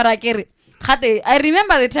 I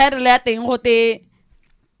remember the title.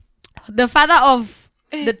 The father of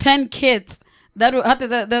the 10 kids that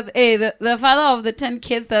the father of the 10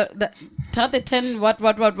 kids the 10 what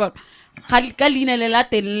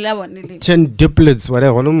 10 diplets,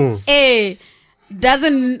 whatever, no more.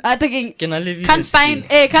 Doesn't I think can't find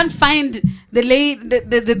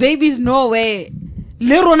the babies nowhere.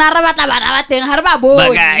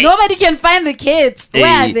 Nobody can find the kids. Where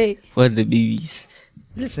are they? Where are the babies?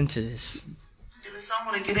 Listen to this.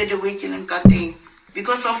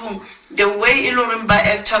 Because of the way Ilorin by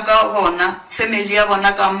Ekchaka Hona, Semelia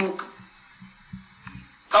Wanakamuka.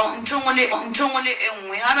 Countongole, and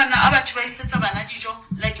we have an abattoir set of an addition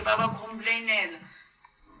like Baba complaining.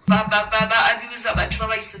 Baba abuse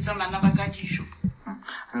abattoir set of an abacadisho.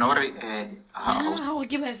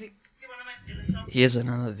 Here's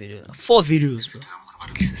another video. 4 videos, bro.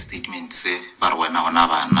 Statement say Barwana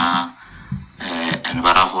Wanavana and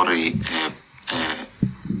Barahori.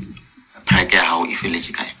 How if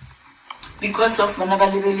because of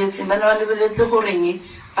Manabalibelity, Horingi,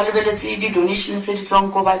 Balibelity, the donations to the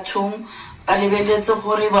Tronco Batum, Balibelity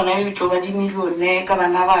Hori, Bonai, Tobadi Milone,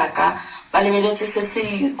 Kavanavaka, Balibelity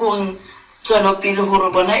Sessi going to a lopil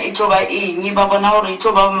Horobona, Itoba E, Babana or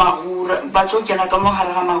Itoba Mahur, Bato Janakamo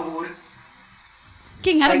Haramahur.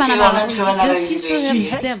 King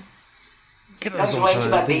That's why to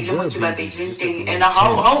baby, and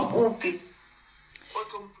how oopy.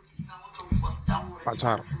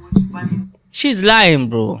 She's lying,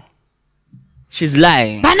 bro. She's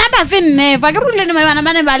lying. Banaba fin never. Ba go nna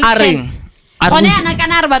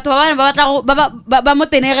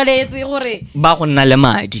le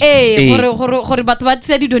madi. Gore batho ba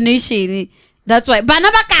tse di donation. That's why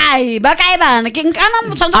bana ba kae bana ke nkana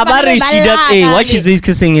motshwantsho ba what she's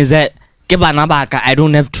basically saying is that ke bana ba ka, I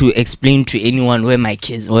don't have to explain to anyone where my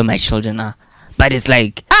children are. but it's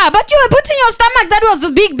like but you were putting your stomach. That was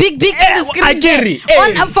the big in the screen. I get it.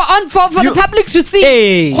 For the public to see.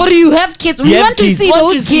 Hey. Or you have kids. We have want to kids. see Want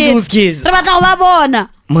those to see those kids. kids. Re batla ho ba bona.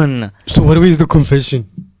 man. So what is the confession?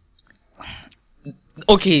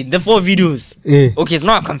 Okay, the 4 videos. Yeah. Okay, it's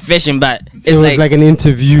not a confession, but it's It was like an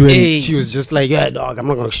interview, and Hey. she was just like, "Yeah, dog, I'm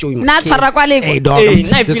not gonna show you my Na kid. tshwara kwa lego. Hey, dog, Hey,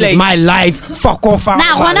 now I this feel is like- my life. Fuck off out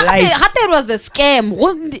Nah, of my gona life." gate it was a scam.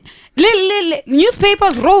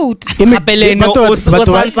 Newspapers wrote. Hapelene But o what-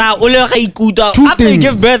 santsa o le ga ikuta. Two After you things.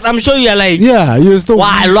 give birth, I'm sure you're like, Yeah, you're still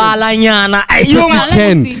wa lwala nyana. Especially Let me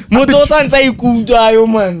 10. see. Motho o santsa ikuta yo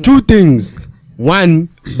man. 2 things. One,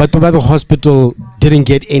 but the hospital didn't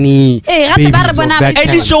get any Hey, babies Rata of Barabona- that And kind.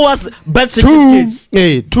 they show us birth 2, certificates.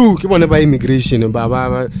 hey, 2, ke bona ba immigration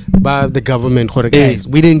by the government. Guys,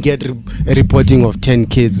 we didn't get a reporting of 10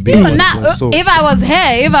 kids being born. Now, So if I was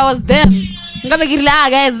here, if I was them, ngabe ke rile,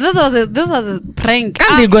 guys, this was a prank.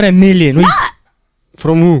 And they got $1 million. Wait,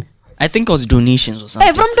 from who? I think it was donations or something.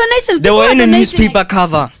 Hey, from donations. They people were are in a donating. newspaper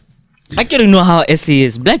cover. I can't know how SA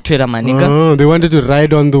is. Black trader, my nigga. Oh, they wanted to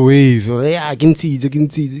ride on the wave. Yeah, I can see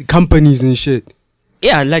companies and shit.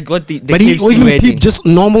 Yeah, like what the But KFC even wedding. just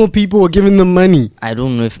normal people were giving them money. I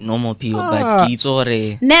don't know if normal people, Ah. but it's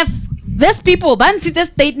already. Nef, these people, ba ntshitse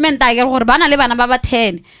statement a ke gore bana le bana ba ba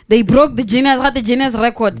 10. They broke the Guinness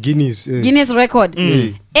record. Guinness. Guinness record.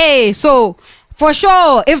 Mm. Hey, so for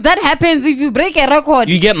sure, if that happens, if you break a record,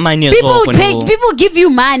 You get money as well. people pay, people give you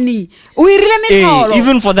money. We really Hey,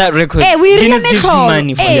 even for that record, Hey, we Guinness really gives you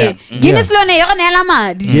money for hey, that. Guinness lone e go neela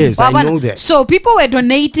madi. Yes, Wa I bona? know that. So people were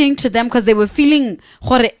donating to them because they were feeling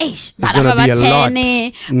gore eish bana gonna ba be a lot.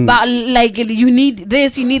 10 Mm. but like you need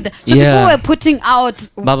this, you need that. So Yeah. people were putting out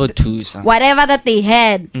Bubble too, son. whatever that they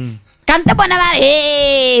had. Kante bona ba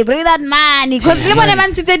hey, bring that money because le bona ba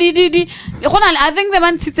ntshitse di I think they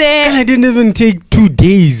And ntshitse I didn't even take 2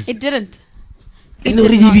 days. it didn't. And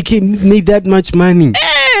already made that much money.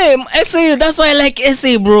 Hey, SA, that's why I like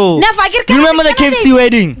SA, bro. Never, I get- You remember the KFC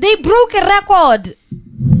wedding? They broke a record.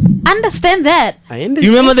 Understand that? I understand. You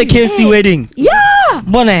remember the KFC wedding? Yeah.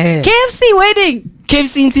 Bona he. KFC wedding.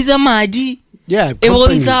 KFC ntshitse madi. Yeah,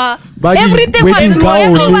 Everyone's companies. But Everything wedding was gown,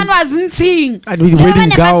 everyone was nting. At with wedding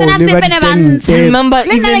gown, never did Remember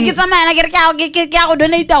Le nna even ke tsamaya na ke re ke a go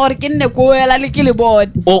donate gore ke nne koela le ke le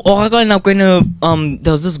bone. or when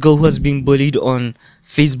there was this girl who was being bullied on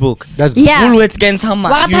Facebook. That's Yeah. Woolworths against her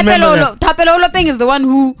man. Wa You remember that? Thapelo Lopeng is the one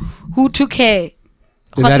who took her.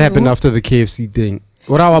 that happened after the KFC thing.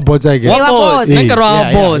 What our bots I get? What They were bots? bots. Like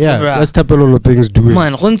our bots, yeah. bruh. That's Tapelo things doing.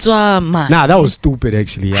 Man, gontswa man. Nah, that was stupid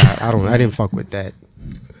actually. Yeah, I didn't fuck with that.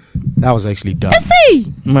 That was actually dumb.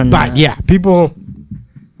 Man, But yeah, people.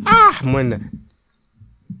 Man.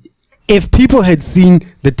 If people had seen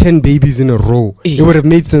the 10 babies in a row, it would have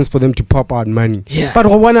made sense for them to pop out money. Yeah. But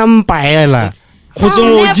when I'm paella, go tswa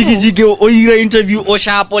mo Nepo. jigijigi o ira interview o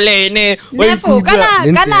shapo le ene o Nefo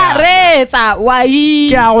ikutlwa. kana retsa wa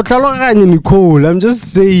ke a go tlhaloganya, Nicole. I'm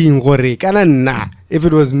just saying gore kana nna, if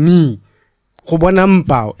it was me, go bona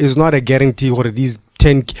mpa is not a guarantee gore these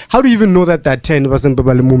 10 how do you even know that 10 wasn't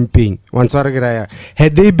ba le mompeng?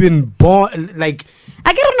 Had they been born like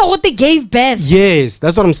I don't know what they gave birth. yes,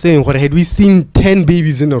 that's what I'm saying. Had we seen 10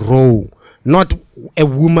 babies in a row, not a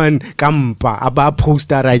woman kampa aba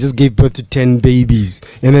poster I just gave birth to 10 babies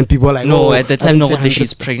and then people are like No, oh, at the I time didn't say no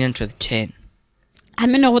she's 100. pregnant with 10. I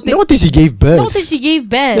mean, what they No, what she gave birth. know that she gave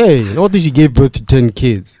birth. Hey, no, she gave birth to 10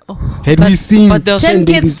 kids. Had we seen but there was 10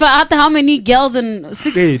 babies- kids for after how many girls and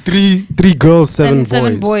 6 Hey, three girls, and 7 boys.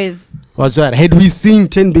 7 boys. What's that? Had we seen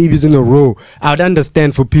 10 babies in a row, I would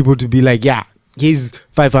understand for people to be like, yeah, he's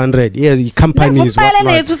 500. Yeah, the company is what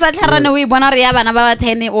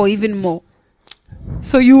 10 or even more.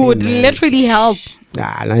 So you would man. literally help.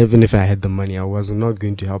 Nah, not even if I had the money, I was not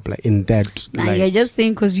going to help like in that. Nah, like, you're just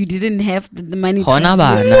saying because you didn't have the money. Gona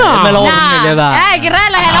bana. Yeah. Emela gore Nah, mmele bana. ke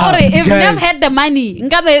rela hela gore if you guys. never had the money,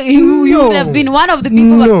 nkabe you would have been one of the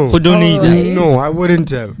people. no, Who don't need that. no, I wouldn't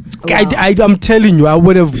have. Wow. I'm telling you, I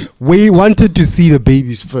would have wanted to see the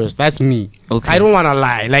babies first. That's me. Okay. I don't want to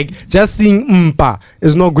lie. Like just seeing Mpa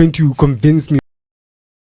is not going to convince me.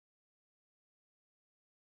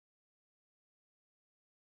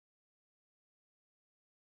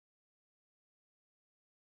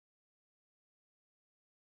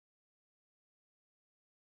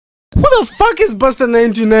 Who the fuck is Buster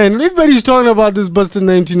 99? Everybody's talking about this Buster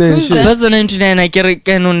 99 shit. That's the 99 I get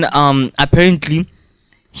canon. Apparently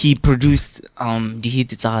he produced the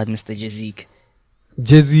hit it's hard Mr. Jazik.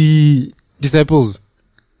 Jazzy Disciples.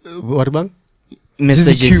 What about?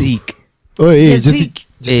 Mr. Jazzy Q. Jazik. Oh, yeah, Jazik.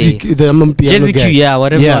 Zeke, the Amapiano Jessica, guy. yeah,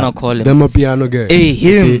 whatever you wanna call him. The Amapiano guy. Hey,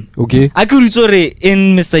 him. Okay. I could sorry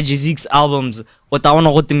in Mr. Jezik's albums. What I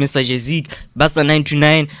wanna go to Mr. Jezik, Basta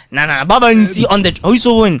 929, nah, Baba Nti on that. Oh,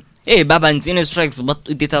 so when? Hey, Baba Nti in strikes, but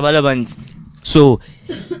it is so,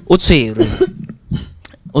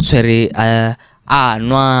 Otsere,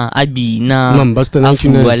 Noa, Abi, na, Basta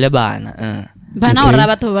 929. Lebana, But now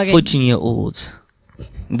Rabato again. 14-year-olds.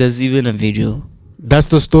 There's even a video. That's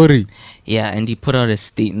the story. Yeah, and he put out a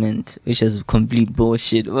statement, which is complete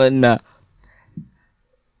bullshit. But nah.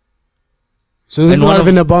 So this is And one not of-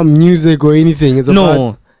 even about music or anything. It's about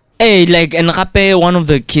No. Hey, like, and Rape, one of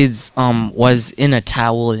the kids was in a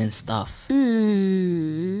towel and stuff.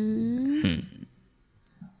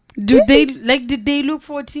 Did they look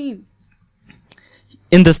 14?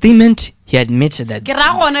 In the statement, he admitted that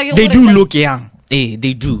they do look young. Hey,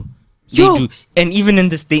 they do. They Yo. do. And even in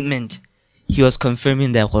the statement, he was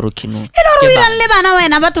confirming that Horokino.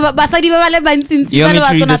 You want me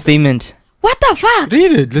to read the statement? What the fuck?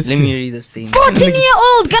 read it. Let's Let see. me read the statement.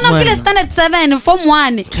 14-year-old cannot kill a Man. standard 7 Form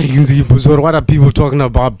 1. What are people talking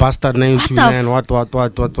about? Bastard 929. What?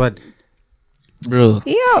 Bro.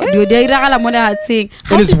 Yo, they iragala more than saying.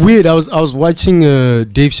 And it's weird. I was watching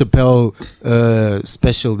Dave Chappelle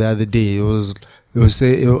special the other day. It was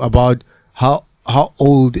about how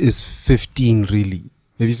old is 15 really.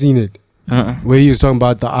 Have you seen it? Where he was talking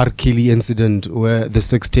about the R. Kelly incident where the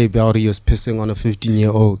sex tape out he was pissing on a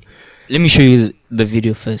 15-year-old. Let me show you the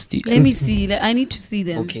video first. Let me see. I need to see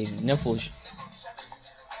them. Okay, never.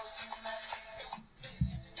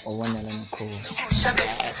 Oh, one cool.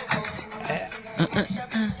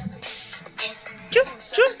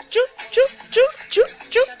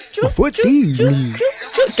 14.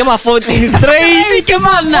 Come on, 14 straight. Come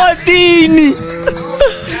on, 14.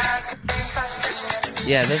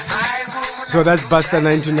 Yeah, So that's Buster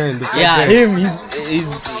 99. The fat guy. him.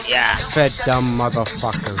 He's yeah. Fat dumb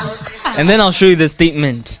motherfuckers. And then I'll show you the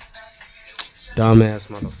statement. Dumbass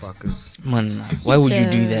motherfuckers. Man, why would you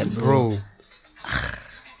do that, bro? Bro.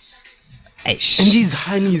 Aish. And these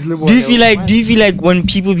honeys live Do you feel like when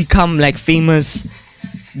people become like famous,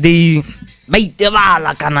 they why you get what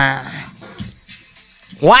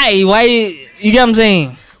I'm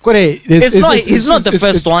saying? It's not the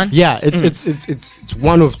first one. Yeah, it's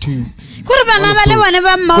one of two. But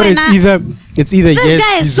It's either this yes,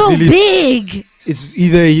 guy is he's so really, big. it's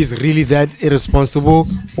either he's really that irresponsible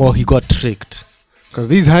or he got tricked. Because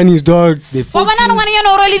these honeys, dog, they 14, Let me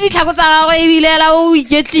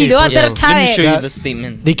show you the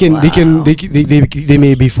statement. they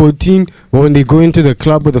may be 14, but when they go into the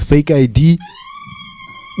club with a fake ID,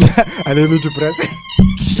 I don't need to press it.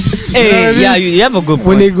 Hey, yeah, you have a good point.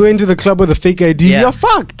 When they go into the club with a fake ID, Yeah. you're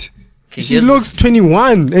fucked. Okay, She here's looks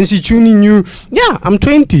 21 and she tuning you. Yeah, I'm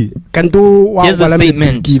 20. Here's the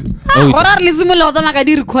statement. Here's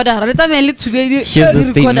the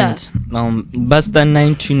statement. Buster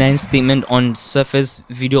 929 statement on surface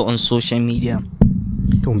video on social media.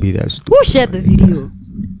 Don't be that stupid. Who shared the video?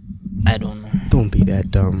 I don't know. Don't be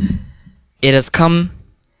that dumb. It has come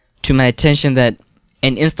to my attention that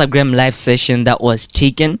an Instagram live session that was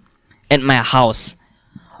taken at my house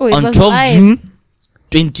on 12 June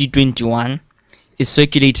 2021 is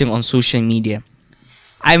circulating on social media.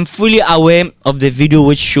 I'm fully aware of the video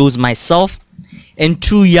which shows myself and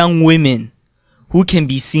two young women who can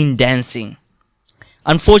be seen dancing.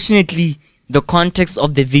 Unfortunately, the context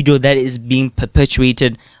of the video that is being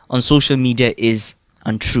perpetuated on social media is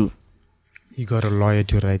untrue. You got a lawyer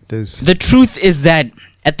to write this. The truth is that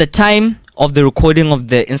at the time of the recording of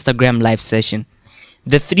the Instagram live session,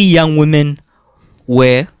 the three young women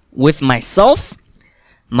were with myself,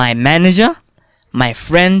 my manager, my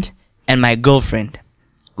friend, and my girlfriend.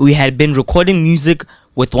 We had been recording music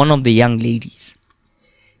with one of the young ladies.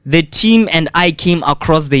 The team and I came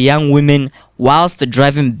across the young women whilst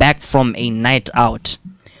driving back from a night out.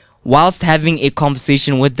 Whilst having a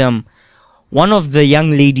conversation with them, one of the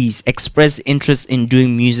young ladies expressed interest in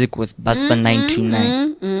doing music with Buster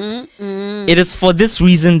 929. It is for this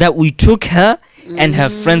reason that we took her and her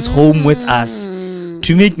friends home with us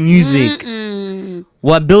to make music.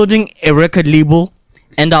 We're building a record label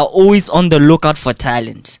and are always on the lookout for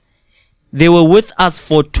talent. They were with us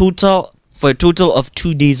for a total of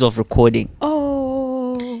 2 days of recording.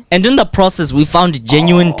 Oh. And in the process, we found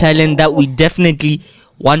genuine talent that we definitely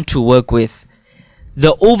want to work with.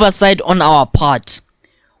 The oversight on our part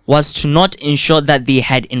was to not ensure that they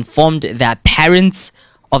had informed their parents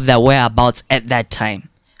of their whereabouts at that time.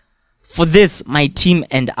 For this, my team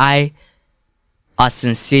and I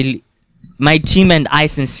sincerely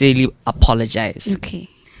apologize. Okay.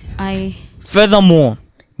 Furthermore,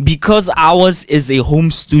 because ours is a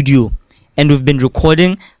home studio and we've been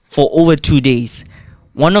recording for over 2 days,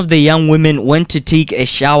 one of the young women went to take a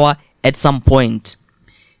shower at some point.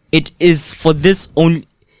 It is for this only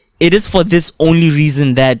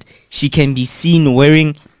reason that she can be seen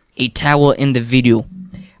wearing a towel in the video.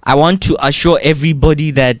 I want to assure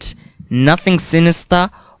everybody that nothing sinister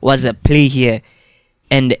was at play here,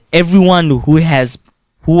 and everyone who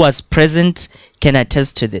was present can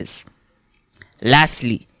attest to this.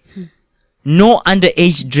 Lastly, no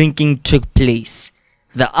underage drinking took place.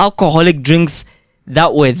 The alcoholic drinks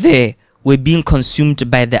that were there were being consumed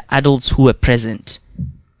by the adults who were present.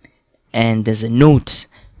 And there's a note.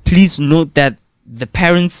 Please note that the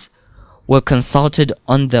parents were consulted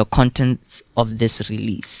on the contents of this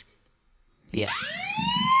release. Yeah.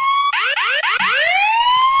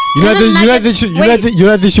 You know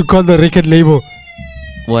they should call the record label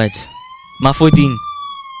What? Mafodin.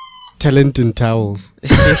 Talent in Towels.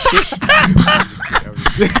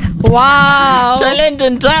 Wow. Talent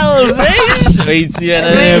and towels. Wait,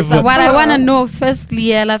 What I want to know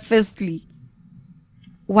firstly,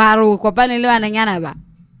 Waru kopane le bananyana ba.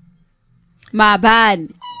 Maabane.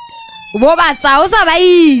 Bo batsa o sa ba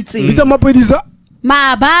itse. Mr. Mapedisa.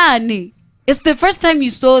 Maabane. It's the first time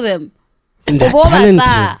you saw them. And they're Bo batsa.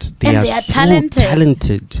 talented. They are so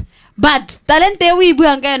talented. But talent we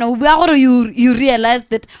bua ka yona, o bua gore you realize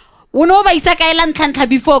that uno ba isa ka elang tlantla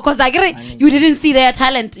before, because you didn't see their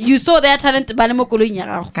talent. You saw their talent ba le mo koloing ya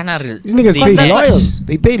gago. These niggas pay lawyers.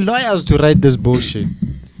 They pay lawyers to write this bullshit.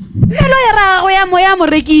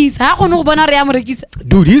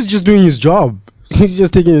 Dude, he's just doing his job. He's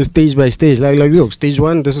just taking it stage by stage. Like look, stage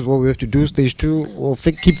 1, this is what we have to do. Stage 2, we'll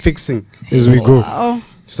keep fixing as we go. Wow.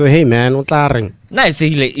 So hey man, what's that? No, I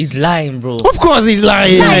think like he's lying, bro. Of course he's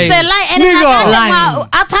lying. No, it's a lie. And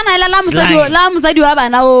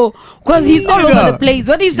because he's all over the place.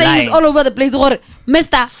 What he's saying is all over the place.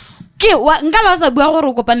 Mister, these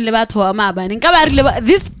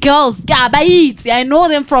girls, I know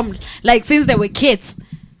them from like since they were kids.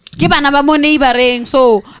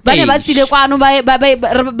 So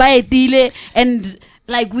and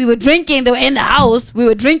like we were drinking, they were in the house, we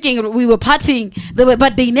were drinking, we were partying,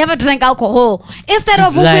 but they never drank alcohol. Instead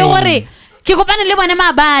of so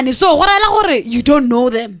you don't know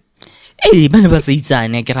them. Hey, from a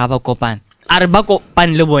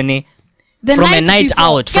night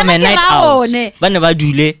out.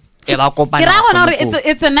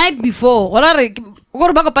 It's a night before.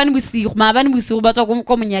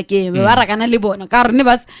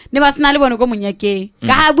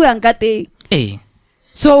 Hey.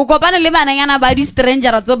 So kopana le bananyana ba di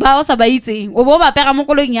stranger tso ba o sa ba itseng o bo ba pega mo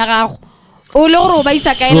kolong ya gago o le gore o ba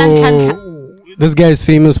isa ka elang tlhantlha. This guy is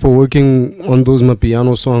famous for working on those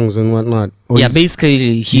Mapiano songs and whatnot. Yeah,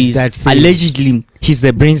 basically he's allegedly he's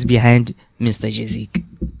the brains behind Mr. Jezik.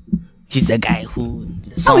 He's the guy who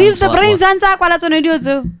he's the brains and kwala tsone dio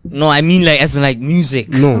tso. No, I mean like as in like music.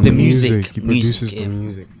 No, the music. He produces the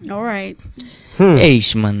music. All right. Hey,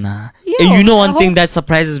 shmana. And you know one thing that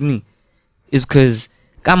surprises me is because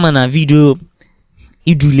Kamana video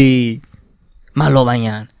idule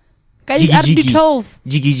malobanyana.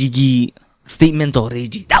 Jiggy statement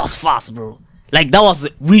already. That was fast, bro. Like that was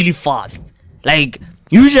really fast. Like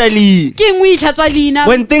usually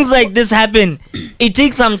when things like this happen, it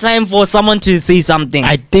takes some time for someone to say something.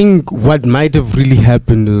 I think what might have really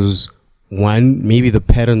happened is one, maybe the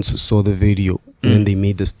parents saw the video when they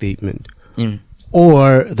made the statement.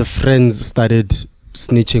 Or the friends started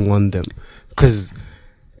snitching on them. Because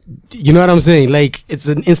you know what I'm saying? Like, it's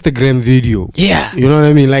an Instagram video. Yeah. You know what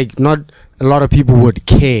I mean? Like, not a lot of people would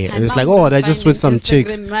care. And it's like, oh, they're just with some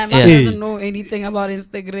chicks. My mom doesn't know anything about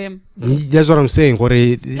Instagram. That's what I'm saying. They're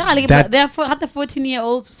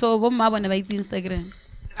 14-year-olds, so Instagram.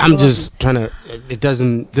 I'm just trying to, it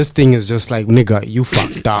doesn't, this thing is just like, nigga, you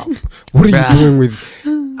fucked up. What are you doing with,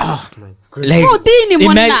 oh my goodness.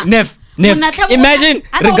 Like, imagine,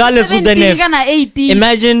 regardless of the Nef,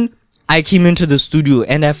 imagine I came into the studio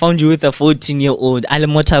and I found you with a 14-year-old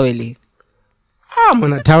Alamotawele.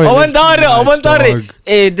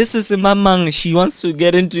 This is Mamang. She wants to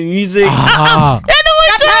get into music. Like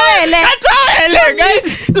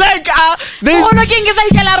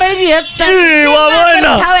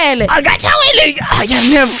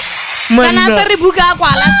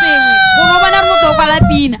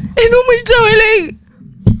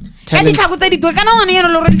Talent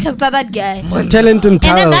and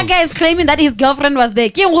that guy is claiming that his girlfriend was there.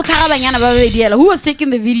 Who was taking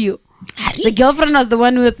the video? The girlfriend was the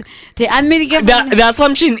one who was. The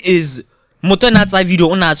assumption is Motonatsa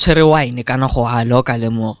video on a wine kana go halo ka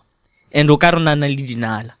lemoga and o ka rona na le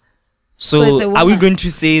dinala. So it's a are we woman. going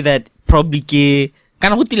to say that probably ke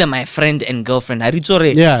kana go tila my friend and girlfriend? I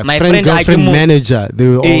Yeah, my friend, girlfriend, mo- manager. They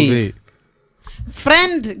were all Eh. there.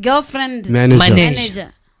 Friend, girlfriend, Manager.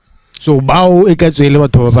 manager. So bao e ka tswele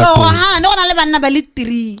batho ba So batho. no gona le banna ba le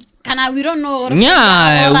 3. We don't know.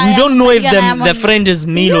 Yeah, we don't know if the friend is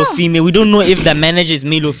male or Yeah. female. We don't know if the manager is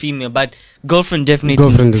male or female, but girlfriend definitely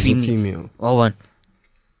Girlfriend is a female. female. Oh, one.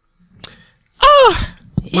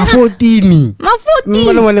 Ma 14. My 14.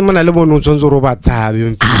 Mona mona mona le bona o tshwantse re ba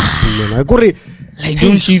tshabe mfimana. Gore Like,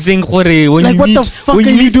 don't you think when Like, you what meet, the fuck when are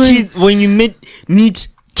you you meet doing? kids, when you meet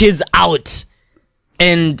kids out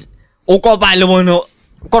and okoba le bona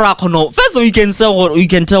kora khono first of all, you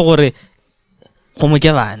can tell gore go mo ke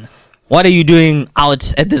bana. What are you doing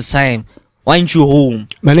out at this time? Why aren't you home?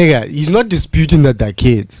 my nigga, he's not disputing that they're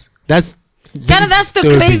kids. That's That's the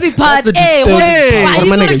disturbing. crazy part. That's the Hey, disturbing why part. you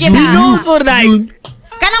My gonna nigga, get you that? know So like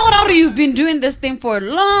Kana you've been doing this thing for a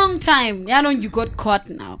long time. Yeah, you got caught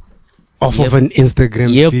now. off of an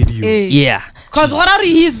Instagram Yep. video. Hey. yeah. Because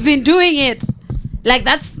he's been doing it. Like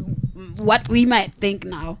that's what we might think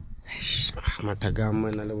now.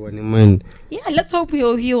 Matagama na le bone man. Yeah, let's hope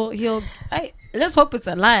let's hope it's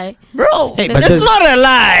a lie. Bro, Hey, but that's there's- not a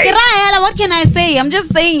lie. Kira, what can I say? I'm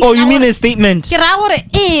just saying. Oh, you mean a statement? Kira,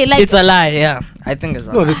 like It's a lie, yeah. I think it's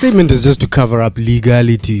a No, lie. the statement is just to cover up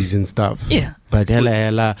legalities and stuff. Yeah. But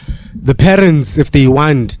hella, the parents, if they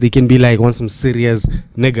want, they can be like, want some serious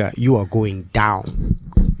nigga, you are going down.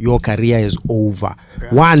 Your career is over.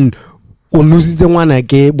 One, unusitse ngwana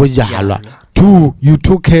ke bojalwa. 2, you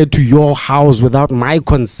took her to your house without my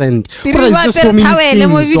consent. But it's just so many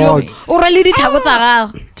things, dog.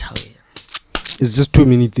 It's just too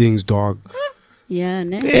many things, dog. Yeah,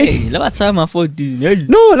 ne? Hey, let's have my 14. Hey.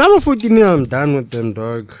 No, I'm 14 years, I'm done with them,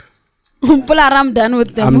 dog. I'm done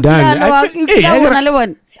with them. I'm done. I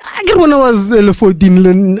get when I was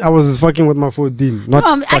 14, I was fucking with my 14.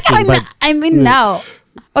 Not fucking, but I mean now.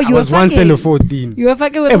 Oh, I you was were once fucking. 14. You were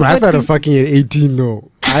fucking with Hey, the man, I started 14. fucking at 18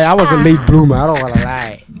 though. I was a late bloomer. I don't wanna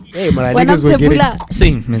lie. Hey, man, When niggas I'm were getting. Tebula.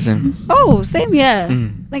 Same. Oh, same here.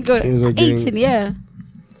 Mm. Thank God. Niggas were getting- 18, yeah.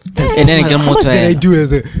 And then again, How much did I do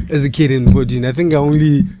as a kid in 14? I think I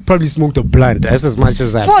only probably smoked a blunt. That's as much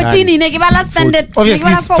as I've 14, done. inekibala standard. Obviously,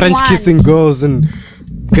 inekibala form French one. kissing girls and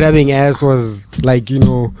grabbing ass was like,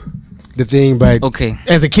 the thing. But Okay.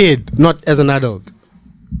 as a kid, not as an adult.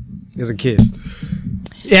 As a kid.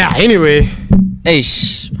 Yeah, anyway. Hey,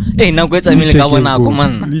 shh. Hey, now go to me like I wanna come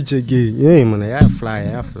on. Leech again. Yeah, man, I fly.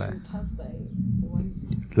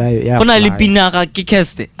 Like, yeah, Kona fly. lipina ka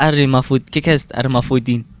kikeste. Are my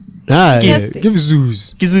 14. Ah, yeah. Yes. Give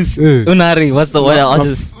Zeus. Kizus. Eh. Unari, what's the word? How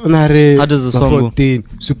does the song go? 14,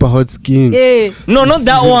 super hot skin. Yeah. No, not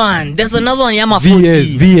that one. There's another one. Yeah, my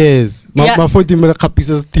 14. VS. Yeah. My 14 mera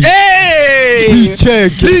kapisa stick. Hey! We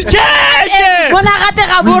check. Bona gate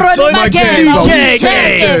ga boro So le magela. check.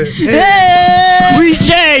 We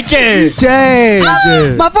check it. Check.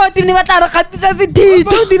 Ma 14 ni batla re gapisa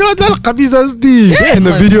sedito. 14 was like kapisa stick. And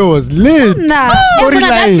the video was lit. Nah. Storyline.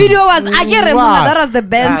 That video was I get it. Wow. That was the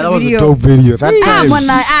best Ah, that was a video. dope video. That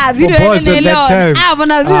time. Video For boys at that time.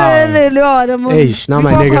 Hey, now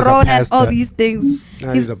my nigga's a all pastor. these things.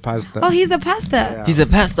 Now he's a pastor. Oh, he's a pastor. He's a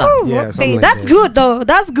pastor. Oh, Yeah, okay. something like That's that. good though.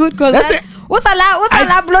 That's good because That's it. what's a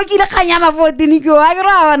la blocky le kanyama 14 ko.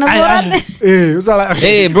 Hey, what's that like?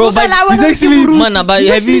 Hey, bro, but He's actually- man, but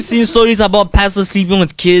have you seen stories about pastors sleeping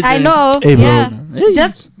with kids? I and- know. Hey, bro. Yeah.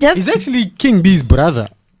 Just He's actually King B's brother.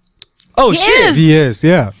 Oh He shit. is. VS,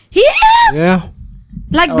 yeah. he is Yeah.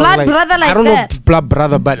 like I was blood brother like I don't that. know blood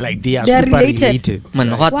brother, but like they are They're super related. related.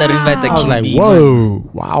 Man, what the Wow. invite the I was King like, B, man. whoa,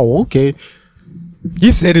 wow, okay.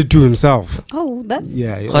 He said it to himself. Oh, that's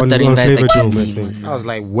Yeah, What on the invite Flavor the Dome, King I B, think. man. I was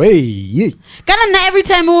like, way, kana na every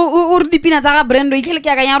time o re dipina tsa ga Brando ikele ke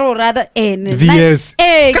akanya ro rata ene. VS.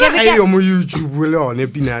 Eh, Kana ke yo mo YouTube le one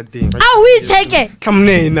pina thing. Ah, we check it.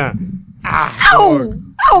 Thumbnail. Ow.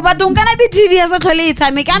 Ow, but don't kana be TV as a tlhole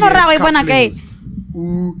itshame ka no ra go bona kae.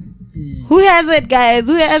 Who has it, guys?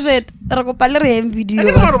 Who has it? Re kopa le re em video.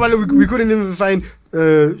 We couldn't even find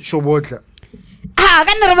Shobotla. Ah,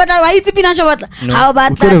 ka nne re batla wa itse pina shobotla. No. Ha o We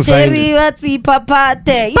batla couldn't find cherry wa tsi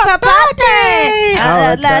papate. Ipapate.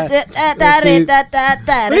 Ah,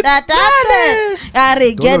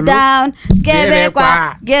 Are get down. Skebe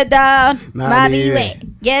kwa. Get down. Mami Mami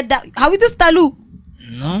we. Get down. How is this talu?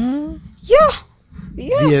 No. Yeah.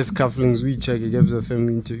 Yeah. VS cufflinks, we check it gives a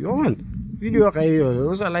family interview. Oh man, video ka yo.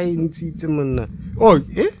 O sa la intsi te monna. Oh,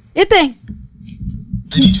 eh? Iteng.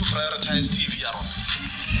 They need to prioritize TV around.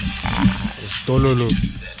 Stololo.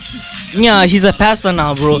 Yeah, he's a pastor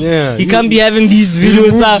now, bro. Yeah, he can't be having these videos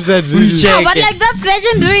removed up. that We video. Yeah, check but it. like that's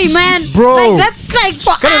legendary, man. Bro. Like that's like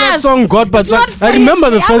for Kind of that us. song God, but It's not I remember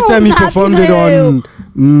the for first time he everyone, performed it on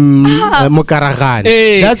Mokaragan.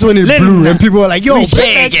 Hey, That's when it let- blew, and people were like, "Yo, We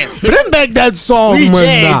bring check back that song, We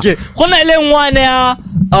man." check. Go na le ngwana ya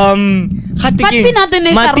Peanut and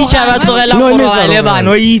Nessa matitšha Rogan. ba tlogelang No, go Nessa robala le Rogan. bana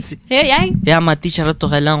o itse Hey, yeah. ya matitšha ba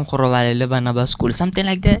tlogelang go robala le bana ba school, something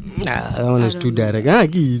like that. Nah, that one is too direct. Ah,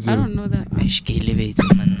 ke itse. I don't know that. Eish, ke e lebetse,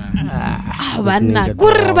 manna. Banna, nigga,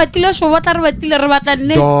 kore re dog. batlile show, what are re batlile re batla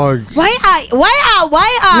nne? Dog. Why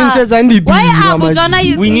Ntshetsa ndi why pila, are Botswana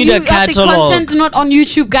manje. We need you a are the catalog. content not on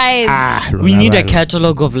YouTube, guys? Ah, We need a lona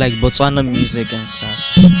catalog of like Botswana music and stuff.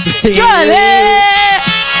 Jole!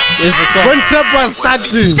 This is a bana. song. When trap was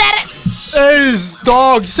starting, Shut it. hey,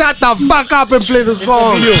 dog, shut the fuck up and play the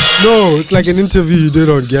song. video. No, it's like an interview you did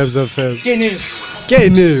on Gabs FM. Kenny. Get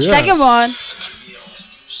in here. Take him on.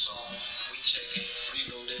 Check it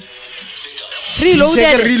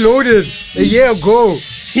Reloaded. reloaded a year ago.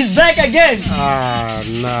 He's back again. Ah,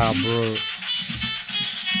 nah, bro.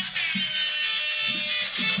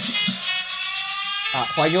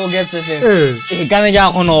 Wa yo Gabs FM. Hey. E ka me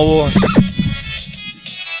ja go no bona.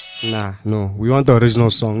 Nah, no. We want the original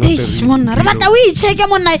song, not Eish, the monna, re batla o i-check-e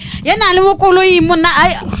monna. Yena a le mo koloing, monna.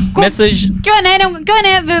 Message. Ke yone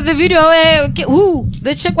the video where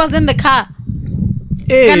the chick was in the car.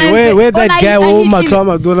 Hey, Kana where ntse- that ona guy? a Oh, hitlile.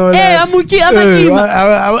 Matlama, don't know. Eh, a makima.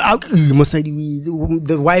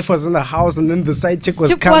 The wife was in the house, and then the side chick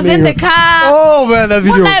was Chick coming. was in the car. Oh man, that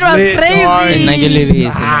video One night was lit, crazy. dog. Nna ke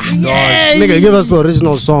lebetse, Ah, man. dog. Yes. Nigga, give us the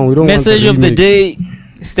original song. We don't Message want of the remix. day: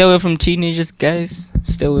 stay away from teenagers, guys.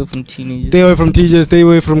 Stay away from teenagers. Stay away from teachers. Stay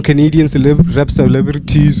away from Canadian rap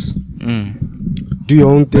celebrities. Mm. Do your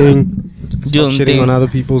own thing. Do Stop your own shitting thing. on other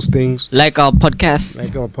people's things. Like our podcast.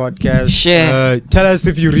 Like our podcast. Share. Tell us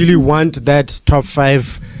if you really want that top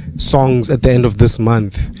 5 songs at the end of this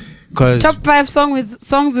month. Cause Top 5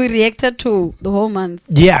 songs we reacted to the whole month.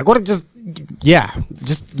 yeah, I gotta just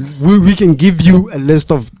we can give you a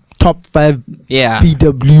list of top 5 Yeah.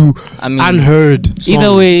 PW I mean, unheard songs.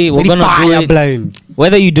 either way, we're gonna do Fire it. blind.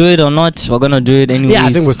 Whether you do it or not, we're gonna do it anyways. Yeah,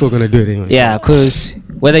 I think we're still gonna do it anyway. Yeah, cause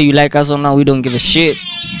whether you like us or not, we don't give a shit.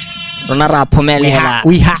 Rona ra phumelela.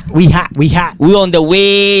 we hot. We on the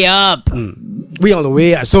way up. We on the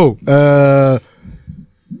way. So,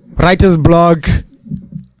 writer's blog,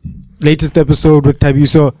 latest episode with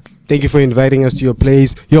Tabiso. Thank you for inviting us to your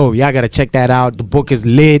place. Yo, y'all gotta check that out. The book is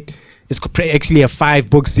lit. It's actually a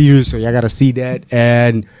 5-book series, so y'all gotta see that.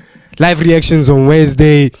 And live reactions on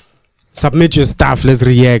Wednesday. Submit your stuff. Let's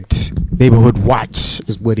react. Neighborhood Watch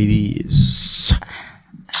is what it is.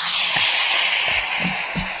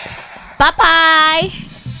 Bye bye.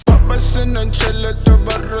 Pasen en chile, te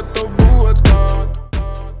barro,